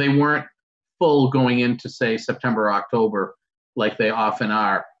 So they weren't full going into, say, September or October like they often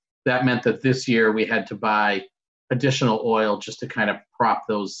are. That meant that this year we had to buy additional oil just to kind of prop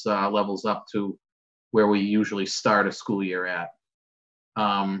those levels up to where we usually start a school year at.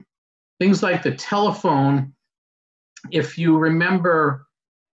 Things like the telephone, if you remember,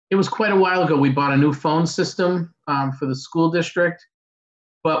 it was quite a while ago we bought a new phone system for the school district,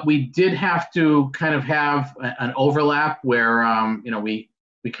 but we did have to kind of have an overlap where we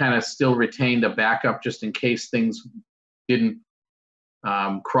kind of still retained a backup just in case things didn't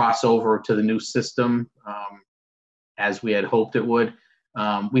cross over to the new system as we had hoped it would.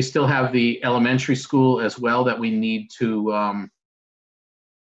 We still have the elementary school as well that we need to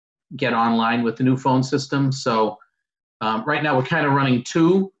get online with the new phone system. So right now we're kind of running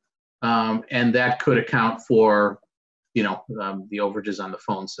two, and that could account for, the overages on the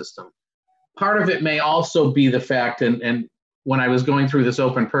phone system. Part of it may also be the fact, and when I was going through this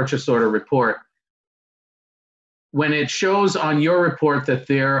open purchase order report, when it shows on your report that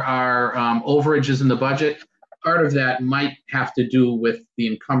there are overages in the budget, part of that might have to do with the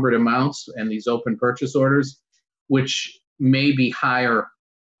encumbered amounts and these open purchase orders, which may be higher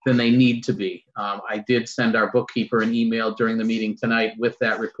than they need to be. I did send our bookkeeper an email during the meeting tonight with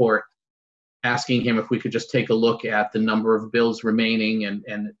that report, asking him if we could just take a look at the number of bills remaining and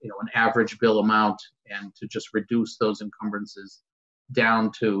an average bill amount, and to just reduce those encumbrances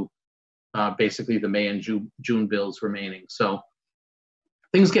down to basically the May and June bills remaining. So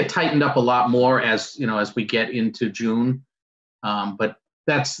things get tightened up a lot more as we get into June, but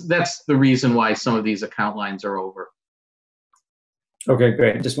that's the reason why some of these account lines are over. Okay,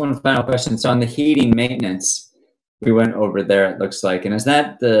 great. Just one final question. So on the heating maintenance, we went over there, it looks like. And is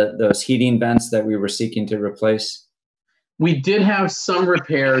that those heating vents that we were seeking to replace? We did have some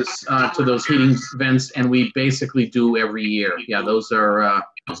repairs to those heating vents, and we basically do every year. Yeah, those are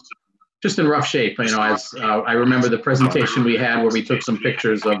just in rough shape. As I remember the presentation we had where we took some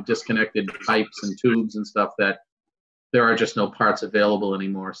pictures of disconnected pipes and tubes and stuff, that there are just no parts available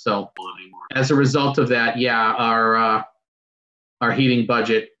anymore. So as a result of that, yeah, our heating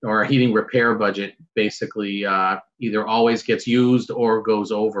budget, or our heating repair budget, basically either always gets used or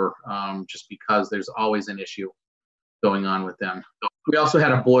goes over, just because there's always an issue going on with them. We also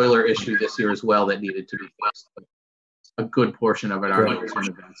had a boiler issue this year as well that needed to be fixed. A good portion of it are in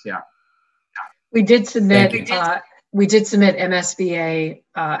events, yeah. We did submit MSBA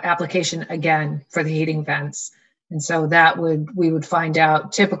application again for the heating vents, and so we would find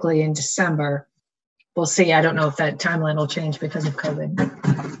out typically in December. We'll see. I don't know if that timeline will change because of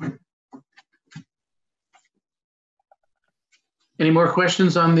COVID. Any more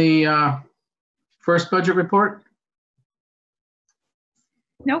questions on the first budget report?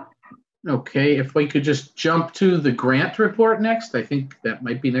 Nope. Okay, if we could just jump to the grant report next. I think that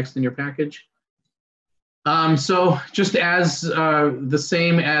might be next in your package. So just as the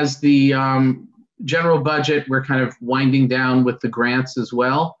same as the general budget, we're kind of winding down with the grants as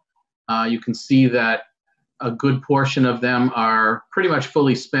well. You can see that a good portion of them are pretty much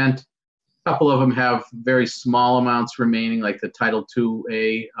fully spent. A couple of them have very small amounts remaining, like the Title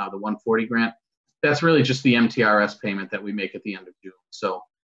II-A, the 140 grant. That's really just the MTRS payment that we make at the end of June. So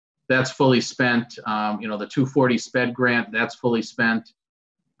that's fully spent. The 240 SPED grant, that's fully spent.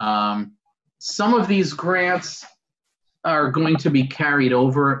 Some of these grants are going to be carried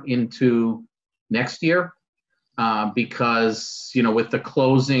over into next year because, with the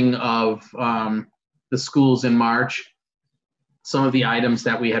closing of the schools in March, some of the items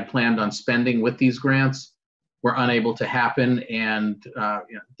that we had planned on spending with these grants were unable to happen. And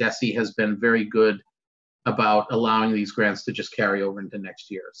DESE has been very good about allowing these grants to just carry over into next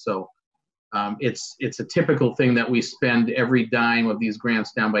year. So it's a typical thing that we spend every dime of these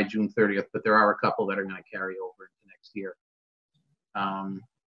grants down by June 30th, but there are a couple that are going to carry over into next year.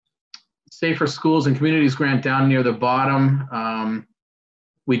 Safer Schools and Communities grant down near the bottom.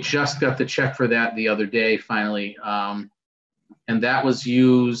 We just got the check for that the other day, finally. And that was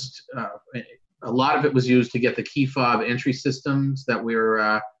used, a lot of it was used to get the key fob entry systems that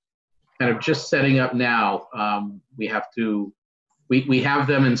we're kind of just setting up now. We have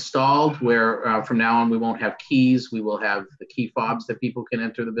them installed where from now on we won't have keys. We will have the key fobs that people can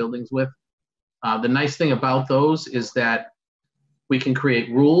enter the buildings with. The nice thing about those is that we can create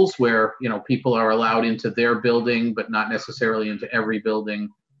rules where people are allowed into their building, but not necessarily into every building.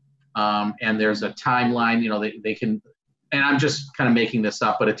 And there's a timeline. They can, and I'm just kind of making this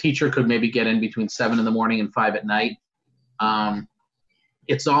up, but a teacher could maybe get in between 7 in the morning and 5 at night.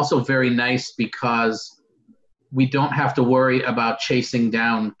 It's also very nice because we don't have to worry about chasing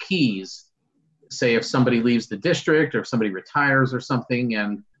down keys. Say if somebody leaves the district or if somebody retires or something,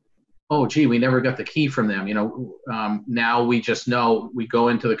 and oh gee, we never got the key from them. Now we just know, we go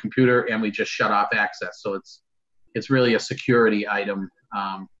into the computer and we just shut off access. So it's really a security item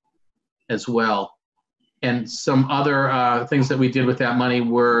as well. And some other things that we did with that money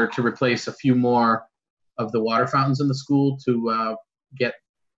were to replace a few more of the water fountains in the school to get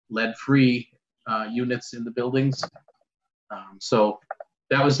lead-free units in the buildings. So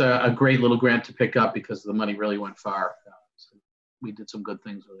that was a great little grant to pick up because the money really went far. So we did some good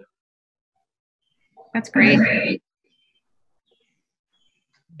things with it. That's great.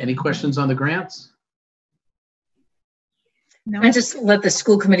 Any questions on the grants? No. I just let the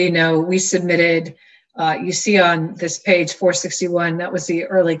school committee know we submitted, you see on this page 461, that was the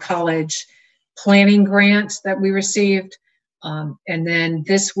early college planning grant that we received. And then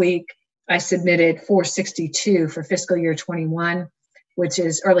this week I submitted 462 for fiscal year 21, which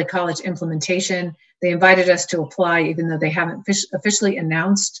is early college implementation. They invited us to apply even though they haven't officially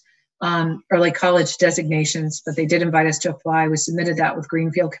announced early college designations, but they did invite us to apply. We submitted that with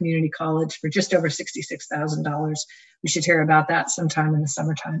Greenfield Community College for just over $66,000. We should hear about that sometime in the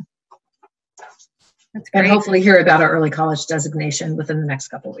summertime. That's great. And hopefully hear about our early college designation within the next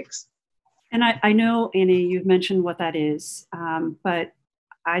couple of weeks. And I know, Annie, you've mentioned what that is, but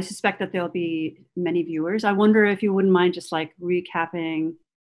I suspect that there'll be many viewers. I wonder if you wouldn't mind just like recapping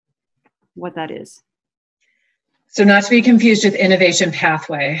what that is. So not to be confused with Innovation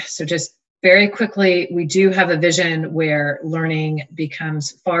Pathway. So just very quickly, we do have a vision where learning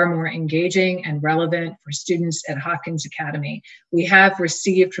becomes far more engaging and relevant for students at Hopkins Academy. We have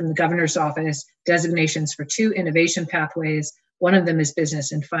received from the governor's office designations for 2 innovation pathways. One of them is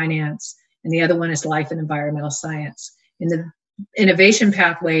business and finance, and the other one is life and environmental science. In the innovation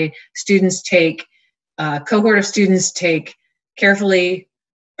pathway, students take, a cohort of students take carefully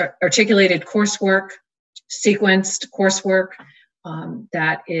articulated coursework, sequenced coursework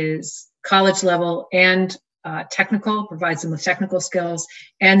that is college level and technical, provides them with technical skills,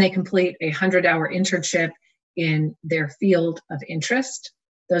 and they complete a 100-hour internship in their field of interest.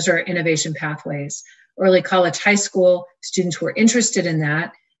 Those are innovation pathways. Early college, high school, students who are interested in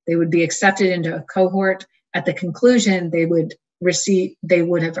that, they would be accepted into a cohort. At the conclusion, they would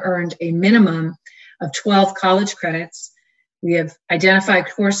have earned a minimum of 12 college credits. We have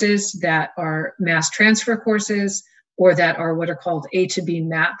identified courses that are mass transfer courses or that are what are called A to B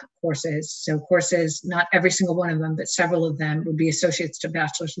MAP courses. So courses, not every single one of them, but several of them would be associates to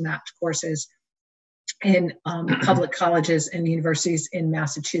bachelor's mapped courses in public colleges and universities in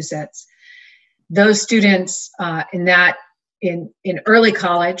Massachusetts. Those students in early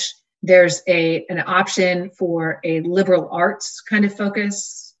college, there's an option for a liberal arts kind of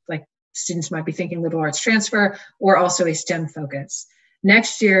focus, like students might be thinking liberal arts transfer, or also a STEM focus.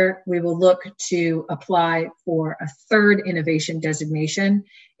 Next year, we will look to apply for a 3rd innovation designation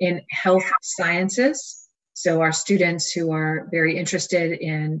in health sciences. So our students who are very interested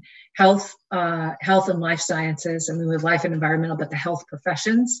in health and life sciences, and with life and environmental, but the health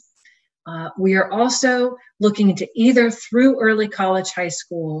professions. We are also looking into either through early college, high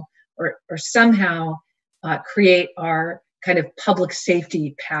school, or somehow create our kind of public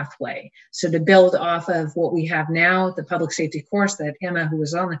safety pathway. So to build off of what we have now, the public safety course that Emma, who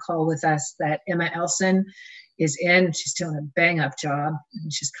was on the call with us, that Emma Elson is in. She's doing a bang-up job.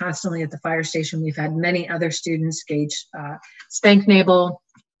 And she's constantly at the fire station. We've had many other students, Gage Spanknable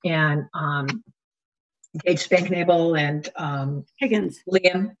and Higgins.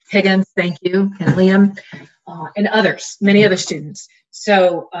 Liam Higgins, thank you, and Liam, and others, many other students.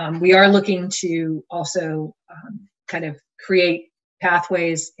 So we are looking to also kind of create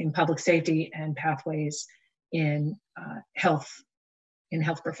pathways in public safety and pathways in health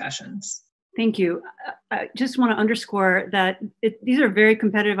professions. Thank you. I just want to underscore that these are very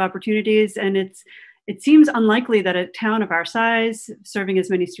competitive opportunities, and it seems unlikely that a town of our size, serving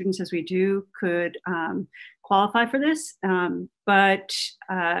as many students as we do, could qualify for this. But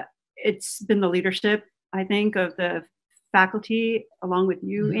it's been the leadership, I think, of the faculty, along with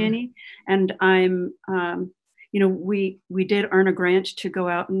you, Annie. And I'm, we did earn a grant to go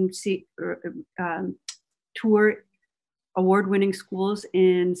out and tour award-winning schools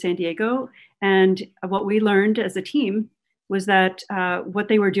in San Diego. And what we learned as a team was that what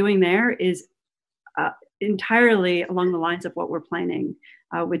they were doing there is entirely along the lines of what we're planning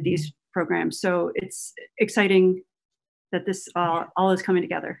with these programs. So it's exciting that this all is coming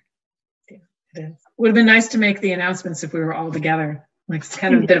together. It is. Would have been nice to make the announcements if we were all together. Like, it's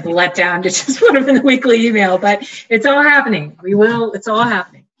kind of a bit of a letdown to just put them in the weekly email, but it's all happening. It's all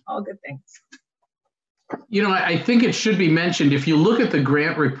happening. All good things. You know, I think it should be mentioned, if you look at the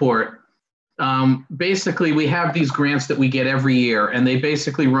grant report, basically we have these grants that we get every year, and they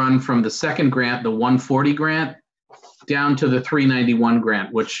basically run from the second grant, the 140 grant, down to the 391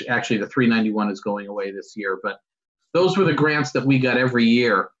 grant, which actually the 391 is going away this year. But those were the grants that we got every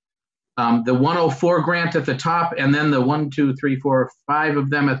year. The 104 grant at the top, and then the 1, 2, 3, 4, 5 of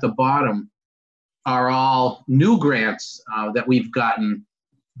them at the bottom are all new grants that we've gotten.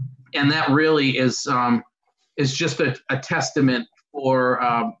 And that really is just a testament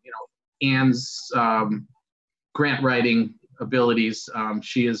for Anne's grant writing abilities.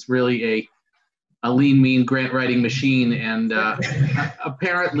 She is really a lean, mean grant writing machine, and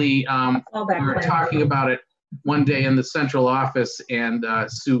apparently we were talking about it one day in the central office, and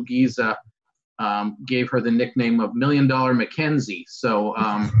Sue Giza gave her the nickname of $1 Million Mackenzie. So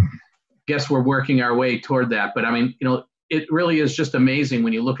guess we're working our way toward that. But I mean, you know, it really is just amazing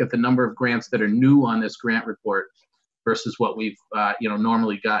when you look at the number of grants that are new on this grant report versus what we've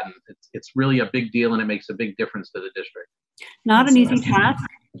normally gotten. It's really a big deal, and it makes a big difference to the district. Not an easy task.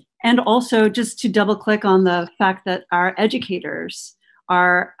 And also, just to double click on the fact that our educators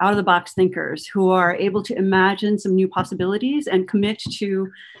are out of the box thinkers who are able to imagine some new possibilities and commit to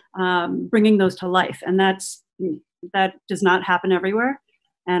bringing those to life. And that does not happen everywhere.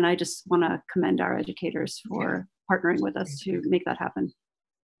 And I just want to commend our educators for partnering with us to make that happen.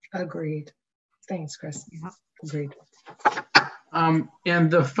 Agreed. Thanks, Chris. Yeah, agreed.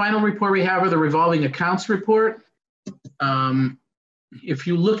 And the final report we have are the revolving accounts report. If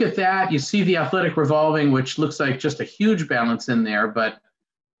you look at that, you see the athletic revolving, which looks like just a huge balance in there, but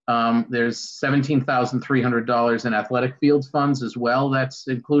there's $17,300 in athletic fields funds as well that's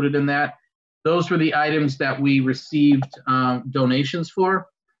included in that. Those were the items that we received donations for.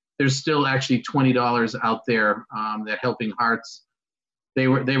 There's still actually $20 out there that Helping Hearts, they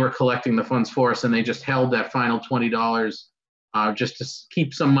were collecting the funds for us, and they just held that final $20 just to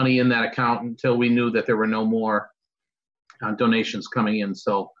keep some money in that account until we knew that there were no more donations coming in.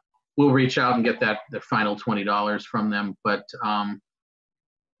 So we'll reach out and get the final $20 from them. But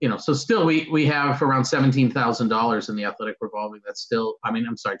so still we have around $17,000 in the athletic revolving. That's still,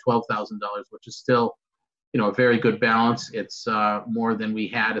 $12,000, which is still, a very good balance. It's more than we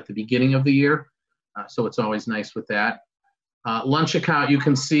had at the beginning of the year. So it's always nice with that. Lunch account, you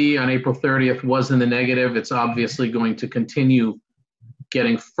can see on April 30th was in the negative. It's obviously going to continue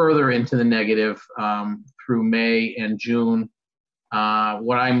getting further into the negative through May and June.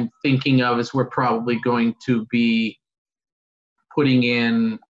 What I'm thinking of is we're probably going to be putting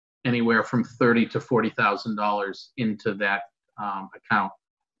in anywhere from $30,000 to $40,000 into that account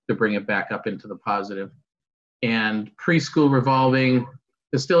to bring it back up into the positive. And preschool revolving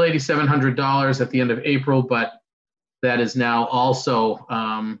is still $8,700 at the end of April, but that is now also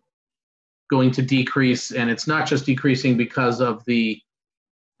going to decrease. And it's not just decreasing because of the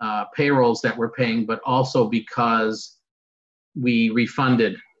payrolls that we're paying, but also because we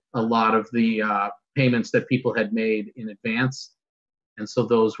refunded a lot of the payments that people had made in advance. And so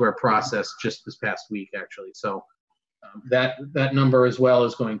those were processed just this past week, actually. So that number as well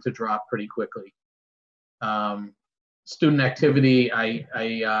is going to drop pretty quickly. Student activity,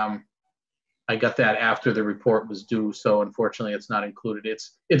 I got that after the report was due, so unfortunately it's not included.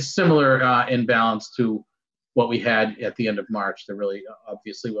 It's similar in balance to what we had at the end of March. There really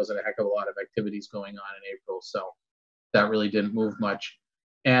obviously wasn't a heck of a lot of activities going on in April, so that really didn't move much.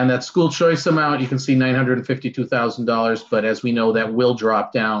 And that school choice amount, you can see $952,000, but as we know, that will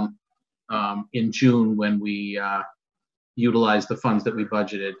drop down in June when we utilize the funds that we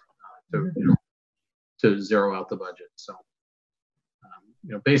budgeted to zero out the budget. So,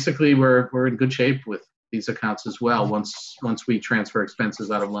 basically we're in good shape with these accounts as well once we transfer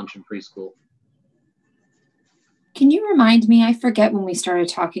expenses out of lunch and preschool. Can you remind me, I forget when we started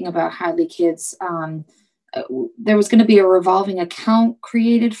talking about Hadley Kids, there was going to be a revolving account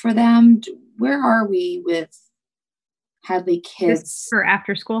created for them. Where are we with Hadley Kids? This for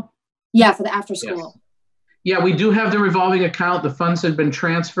after school? Yeah, for the after school. Yes. Yeah, we do have the revolving account. The funds had been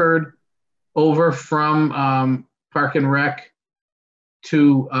transferred over from Park and Rec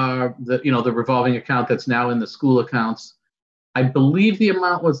to the revolving account that's now in the school accounts. I believe the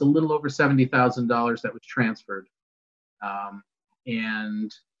amount was a little over $70,000 that was transferred.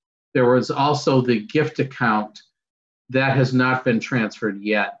 And there was also the gift account that has not been transferred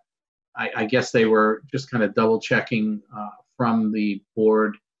yet. I guess they were just kind of double checking from the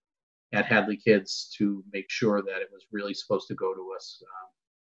board at Hadley Kids to make sure that it was really supposed to go to us,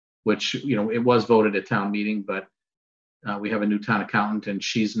 which, it was voted at town meeting, but we have a new town accountant and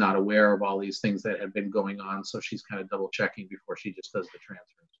she's not aware of all these things that have been going on. So she's kind of double checking before she just does the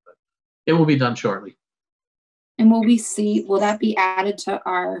transfers, but it will be done shortly. And will that be added to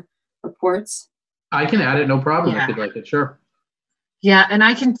our reports? I can add it, no problem, if you'd like it, sure. Yeah, and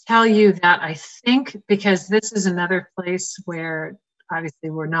I can tell you that I think, because this is another place where obviously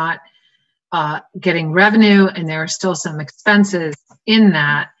we're not getting revenue and there are still some expenses in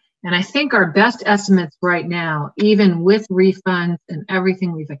that. And I think our best estimates right now, even with refunds and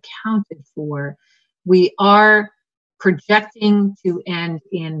everything we've accounted for, we are projecting to end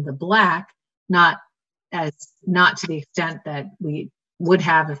in the black, not to the extent that we would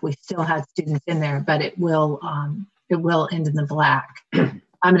have if we still had students in there, but it will end in the black. I'm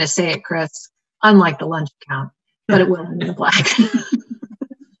going to say it, Chris, unlike the lunch account, but it will end in the black.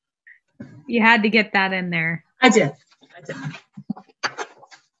 You had to get that in there. I did.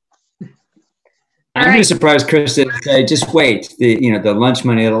 I'm going to surprise Chris and say, just wait. The lunch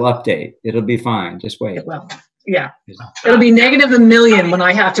money, it'll update. It'll be fine. Just wait. It will. Yeah. It'll be negative $1 million when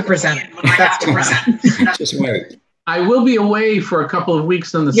I have to present it. Just wait. I will be away for a couple of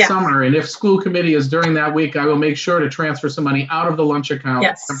weeks in the summer, and if school committee is during that week, I will make sure to transfer some money out of the lunch account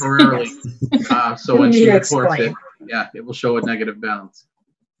temporarily. So when she reports it, it will show a negative balance.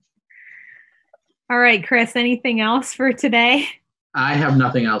 All right, Chris, anything else for today? I have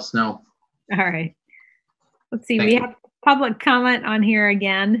nothing else, no. All right. Let's see. We have public comment on here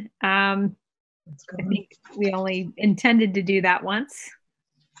again. I think we only intended to do that once.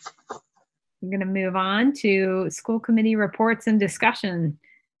 I'm going to move on to school committee reports and discussion.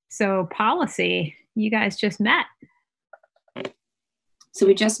 So policy, you guys just met. So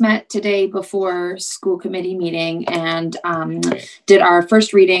we just met today before school committee meeting and did our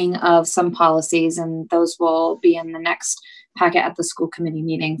first reading of some policies, and those will be in the next packet at the school committee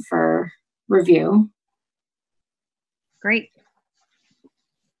meeting for review. Great.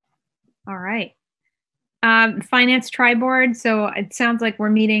 All right. Finance Tri-Board. So it sounds like we're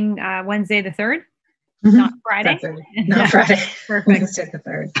meeting Wednesday the 3rd, not Friday. Not Friday. Perfect. Wednesday the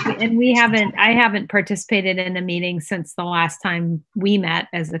 3rd. And I haven't participated in a meeting since the last time we met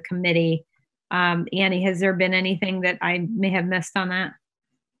as a committee. Annie, has there been anything that I may have missed on that?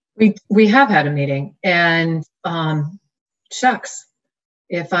 We have had a meeting, and shucks,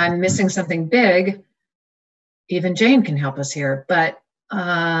 if I'm missing something big, even Jane can help us here. But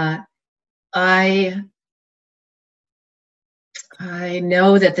I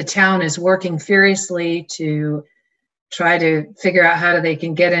know that the town is working furiously to try to figure out how they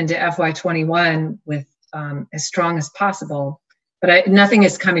can get into FY21 with as strong as possible. But nothing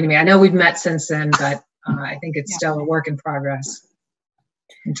is coming to me. I know we've met since then, but I think it's still a work in progress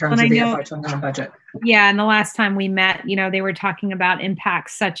in terms of the FY21 budget. Yeah, and the last time we met, they were talking about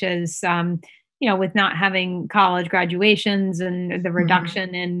impacts such as, with not having college graduations and the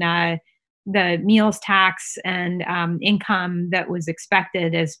reduction in the meals tax and income that was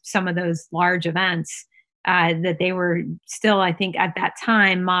expected as some of those large events, that they were still, I think, at that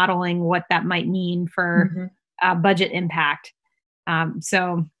time modeling what that might mean for budget impact.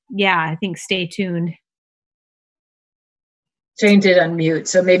 So, yeah, I think stay tuned. Jane did unmute,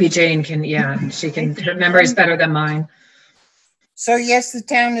 so maybe Jane can, she can, her memory is better than mine. So yes, the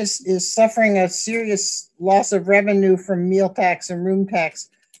town is suffering a serious loss of revenue from meal tax and room tax,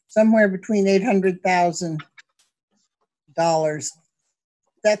 somewhere between $800,000.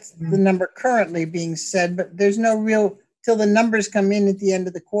 That's the number currently being said, but there's no real, till the numbers come in at the end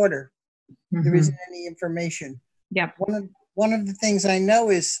of the quarter, there isn't any information. Yep. One of the things I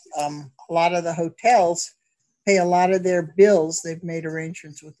know is a lot of the hotels pay a lot of their bills. They've made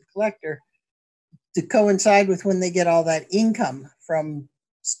arrangements with the collector to coincide with when they get all that income from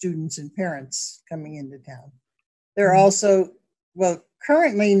students and parents coming into town. There are also,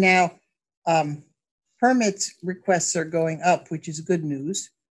 currently now, permits requests are going up, which is good news.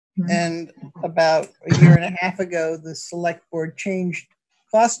 And about a year and a half ago, the select board changed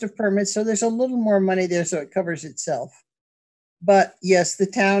cost of permits. So there's a little more money there, so it covers itself. But yes, the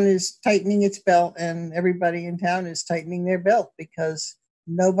town is tightening its belt, and everybody in town is tightening their belt because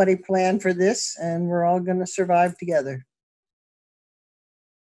nobody planned for this, and we're all going to survive together.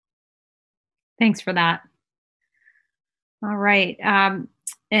 Thanks for that. All right. And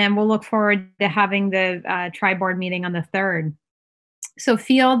we'll look forward to having the tri-board meeting on the 3rd. So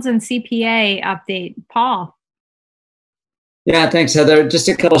Fields and CPA update. Paul. Yeah, thanks, Heather. Just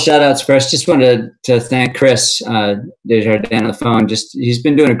a couple shout outs first. Just wanted to thank Chris Desjardins on the phone. He's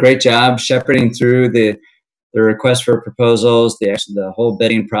been doing a great job shepherding through the request for proposals, the whole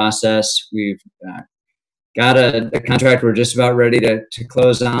bidding process. We've got a contract we're just about ready to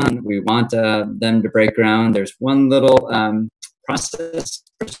close on. We want them to break ground. There's one little process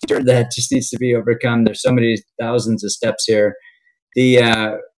procedure that just needs to be overcome. There's so many thousands of steps here.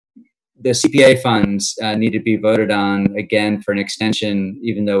 the CPA funds need to be voted on again for an extension,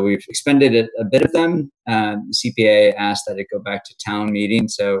 even though we've expended a bit of them. CPA asked that it go back to town meeting,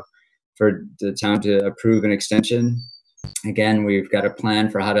 so for the town to approve an extension. Again, we've got a plan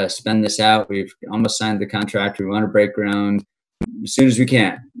for how to spend this out. We've almost signed the contract. We want to break ground as soon as we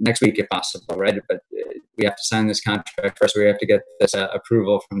can, next week if possible, right? But we have to sign this contract first. We have to get this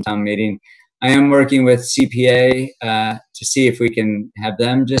approval from town meeting. I am working with CPA to see if we can have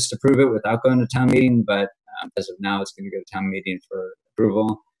them just approve it without going to town meeting, but as of now, it's going to go to town meeting for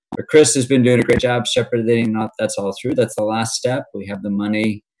approval. But Chris has been doing a great job shepherding that's all through. That's the last step. We have the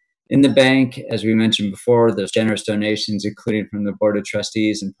money in the bank. As we mentioned before, there's generous donations, including from the Board of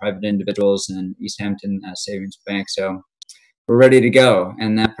Trustees and private individuals and East Hampton Savings Bank. So we're ready to go.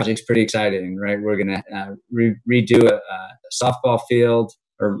 And that project's pretty exciting, right? We're going to redo a softball field,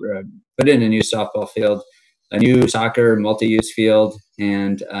 or put in a new softball field, a new soccer multi-use field,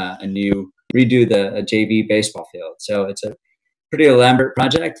 and redo the JV baseball field. So it's a pretty elaborate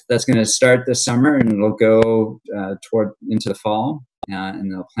project that's going to start this summer, and it'll go into the fall.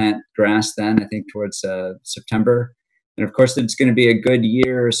 And they'll plant grass then, I think, towards September. And of course, it's going to be a good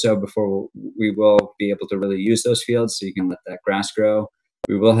year or so before we will be able to really use those fields, so you can let that grass grow.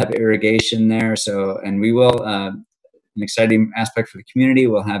 We will have irrigation there, and we will, an exciting aspect for the community,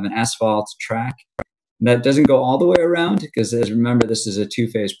 we'll have an asphalt track. And that doesn't go all the way around, because remember, this is a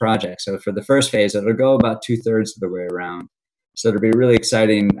two-phase project. So for the first phase, it'll go about 2/3 of the way around. So it'll be a really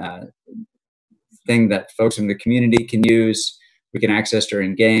exciting thing that folks in the community can use. We can access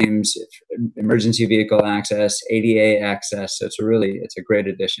during games, emergency vehicle access, ADA access. So it's a great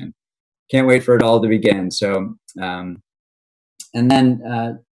addition. Can't wait for it all to begin. So, and then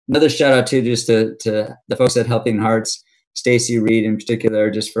another shout out too, just to the folks at Helping Hearts, Stacy Reed in particular,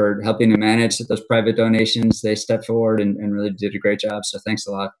 just for helping to manage those private donations. They stepped forward and really did a great job. So thanks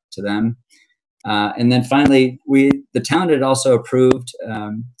a lot to them. And then finally, the town had also approved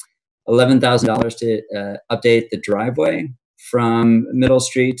 $11,000 to update the driveway from Middle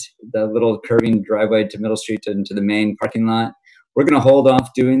Street, the little curving driveway to Middle Street into the main parking lot. We're going to hold off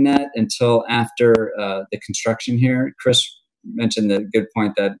doing that until after the construction here. Chris mentioned the good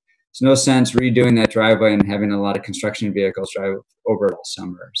point that there's no sense redoing that driveway and having a lot of construction vehicles drive over it all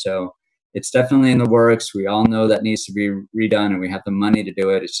summer. So it's definitely in the works. We all know that needs to be redone, and we have the money to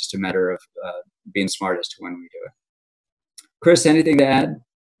do it. It's just a matter of being smart as to when we do it. Chris, anything to add?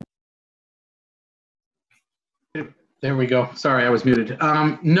 There we go. Sorry, I was muted.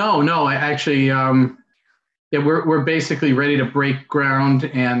 No, I actually, yeah, we're basically ready to break ground,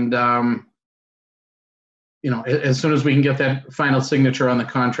 and as soon as we can get that final signature on the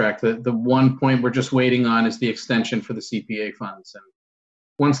contract, the one point we're just waiting on is the extension for the CPA funds. And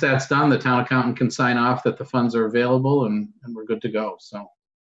once that's done, the town accountant can sign off that the funds are available, and we're good to go. So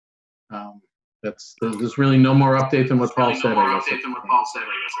there's really no more update than what Paul said, I guess.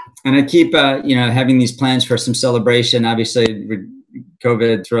 And I keep, having these plans for some celebration. Obviously,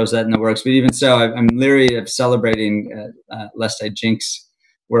 COVID throws that in the works. But even so, I'm leery of celebrating lest I jinx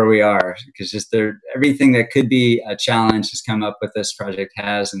where we are, because everything that could be a challenge has come up with this project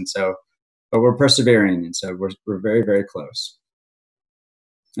has. And so, but we're persevering. And so we're very, very close.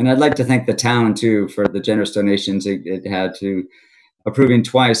 And I'd like to thank the town, too, for the generous donations it had to approving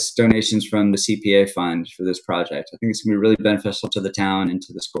twice donations from the CPA fund for this project. I think it's going to be really beneficial to the town and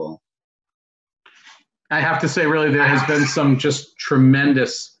to the school. I have to say, really, there has been some just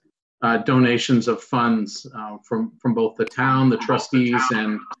tremendous donations of funds from both the town, the trustees,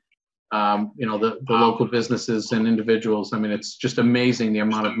 and the local businesses and individuals. I mean, it's just amazing the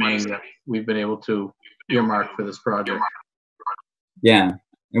amount of money that we've been able to earmark for this project. Yeah,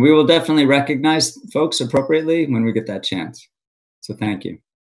 and we will definitely recognize folks appropriately when we get that chance. So thank you.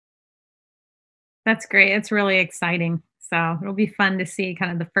 That's great. It's really exciting. So it'll be fun to see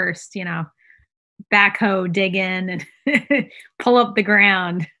kind of the first, backhoe dig in and pull up the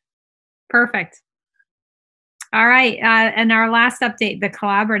ground. Perfect. All right. And our last update, the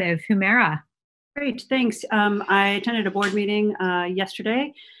collaborative, Humera. Great. Thanks. I attended a board meeting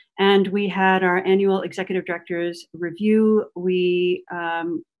yesterday, and we had our annual executive directors review. We got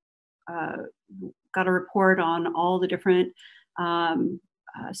a report on all the different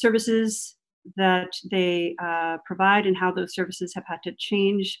services that they provide and how those services have had to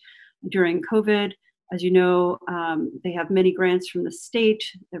change during COVID. As you know, they have many grants from the state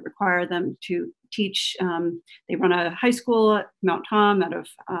that require them to teach. They run a high school at Mount Tom out of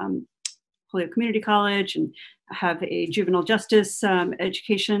Holyoke Community College, and have a juvenile justice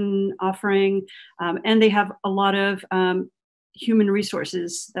education offering. And they have a lot of human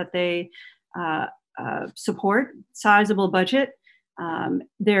resources that they support, sizable budget.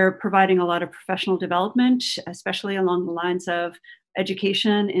 They're providing a lot of professional development, especially along the lines of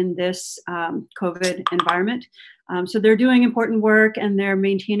education in this COVID environment. So they're doing important work and they're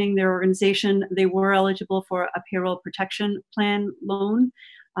maintaining their organization. They were eligible for a payroll protection plan loan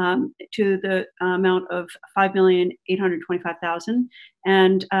to the amount of $5,825,000.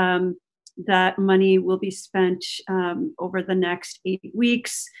 And that money will be spent over the next 8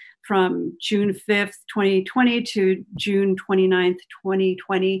 weeks from June 5th, 2020 to June 29th,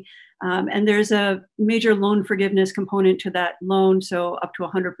 2020. And there's a major loan forgiveness component to that loan. So up to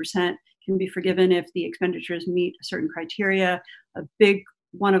 100% can be forgiven if the expenditures meet a certain criteria. A big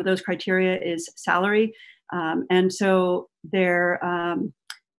one of those criteria is salary. And so they're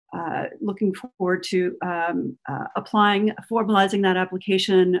looking forward to formalizing that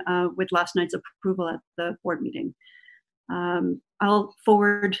application with last night's approval at the board meeting. I'll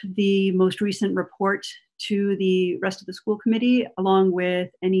forward the most recent report to the rest of the school committee, along with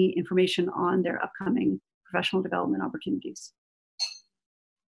any information on their upcoming professional development opportunities.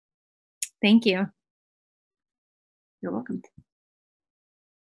 Thank you. You're welcome.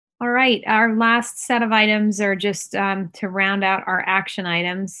 All right, our last set of items are just to round out our action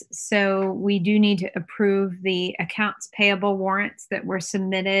items. So we do need to approve the accounts payable warrants that were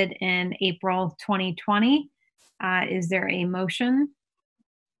submitted in April 2020. Is there a motion?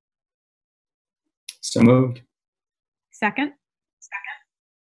 So moved. Second?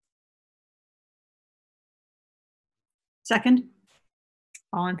 Second.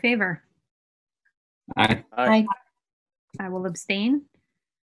 All in favor? Aye. Aye. I will abstain.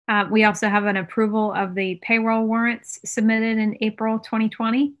 We also have an approval of the payroll warrants submitted in April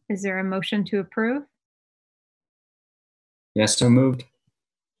 2020. Is there a motion to approve? Yes, so moved.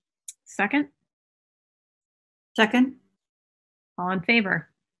 Second? Second. All in favor?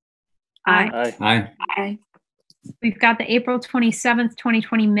 Aye. Aye. Aye. We've got the April 27th,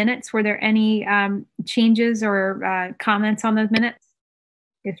 2020 minutes. Were there any changes or comments on those minutes?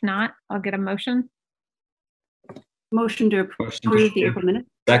 If not, I'll get a motion. Motion to approve the April minutes.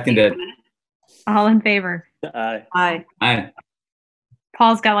 Seconded. All in favor? Aye. Aye. Aye.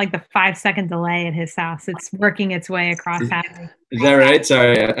 Paul's got like the 5-second delay at his house. It's working its way across Hadley. Is that right?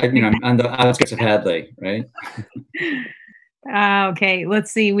 Sorry, I'm on the outskirts of Hadley, right? Okay,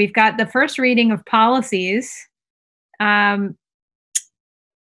 let's see. We've got the first reading of policies. And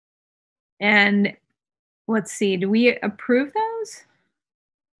let's see, do we approve those?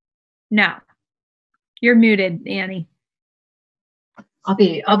 No. You're muted, Annie. I'll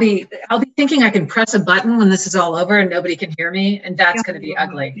be thinking I can press a button when this is all over and nobody can hear me, and that's going to be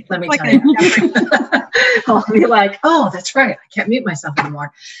ugly. Let me tell you. I'll be like, oh, that's right. I can't mute myself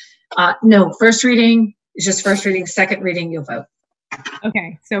anymore. No, first reading is just first reading. Second reading, you'll vote.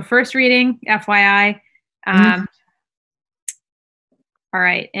 Okay, so first reading, FYI. All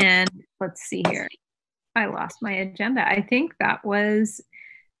right, and let's see here. I lost my agenda. I think that was.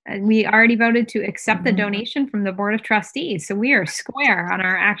 We already voted to accept the donation from the Board of Trustees. So we are square on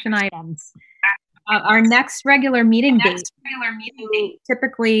our action items. Our next regular meeting date,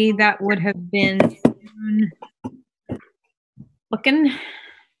 typically that would have been looking,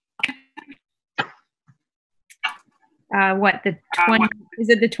 what, the 20, is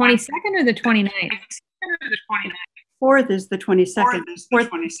it the 22nd or the 29th? 4th is the 22nd.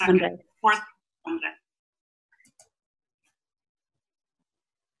 4th Monday.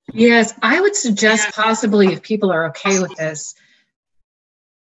 Yes, I would suggest possibly, if people are okay with this,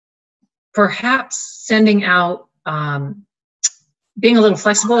 perhaps sending out, being a little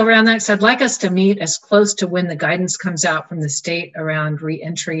flexible around that. So I'd like us to meet as close to when the guidance comes out from the state around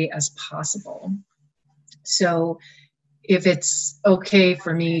reentry as possible. So if it's okay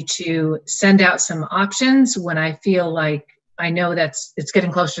for me to send out some options when I feel like I know it's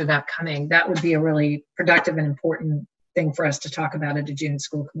getting closer to that coming, that would be a really productive and important thing for us to talk about at a June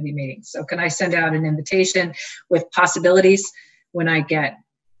school committee meeting. So can I send out an invitation with possibilities when I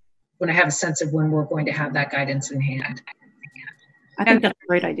have a sense of when we're going to have that guidance in hand? I think that's a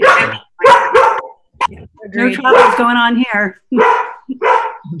great idea. No troubles going on here.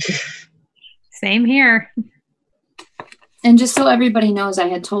 Same here. And just so everybody knows, I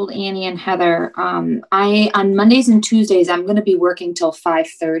had told Annie and Heather, on Mondays and Tuesdays, I'm going to be working till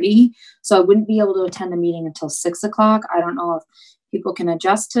 5:30. So I wouldn't be able to attend the meeting until 6 o'clock. I don't know if people can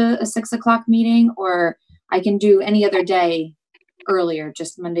adjust to a 6 o'clock meeting, or I can do any other day earlier.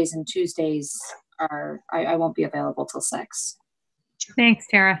 Just Mondays and Tuesdays I won't be available till 6. Thanks,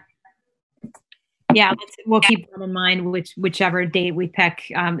 Tara. Yeah, we'll keep that in mind, whichever date we pick.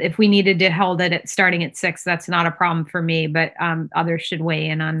 If we needed to hold it starting at 6, that's not a problem for me, but others should weigh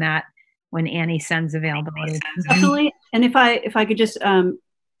in on that. when Annie sends availability. Definitely. And if I could just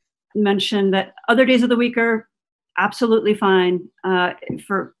mention that other days of the week are absolutely fine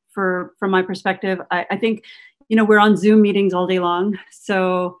from my perspective. I think, we're on Zoom meetings all day long.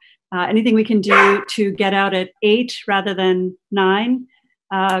 So anything we can do to get out at 8 rather than 9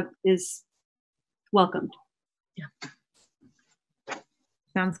 is welcomed. Yeah.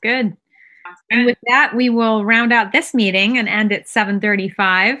 Sounds good. And with that, we will round out this meeting and end at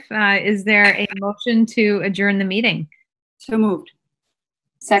 7:35. Is there a motion to adjourn the meeting? So moved.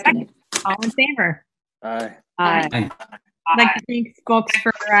 Seconded. All in favor? Aye. Aye. I'd like to thank folks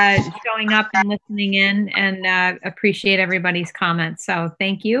for showing up and listening in, and appreciate everybody's comments. So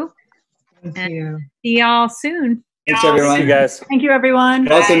thank you. Thank you. See y'all soon. Thanks, everyone. Thank you, guys. Thank you, everyone.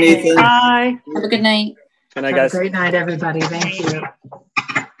 Welcome, Ethan. Bye. Have a good night. Good night, Have guys. a great night, everybody. Thank you.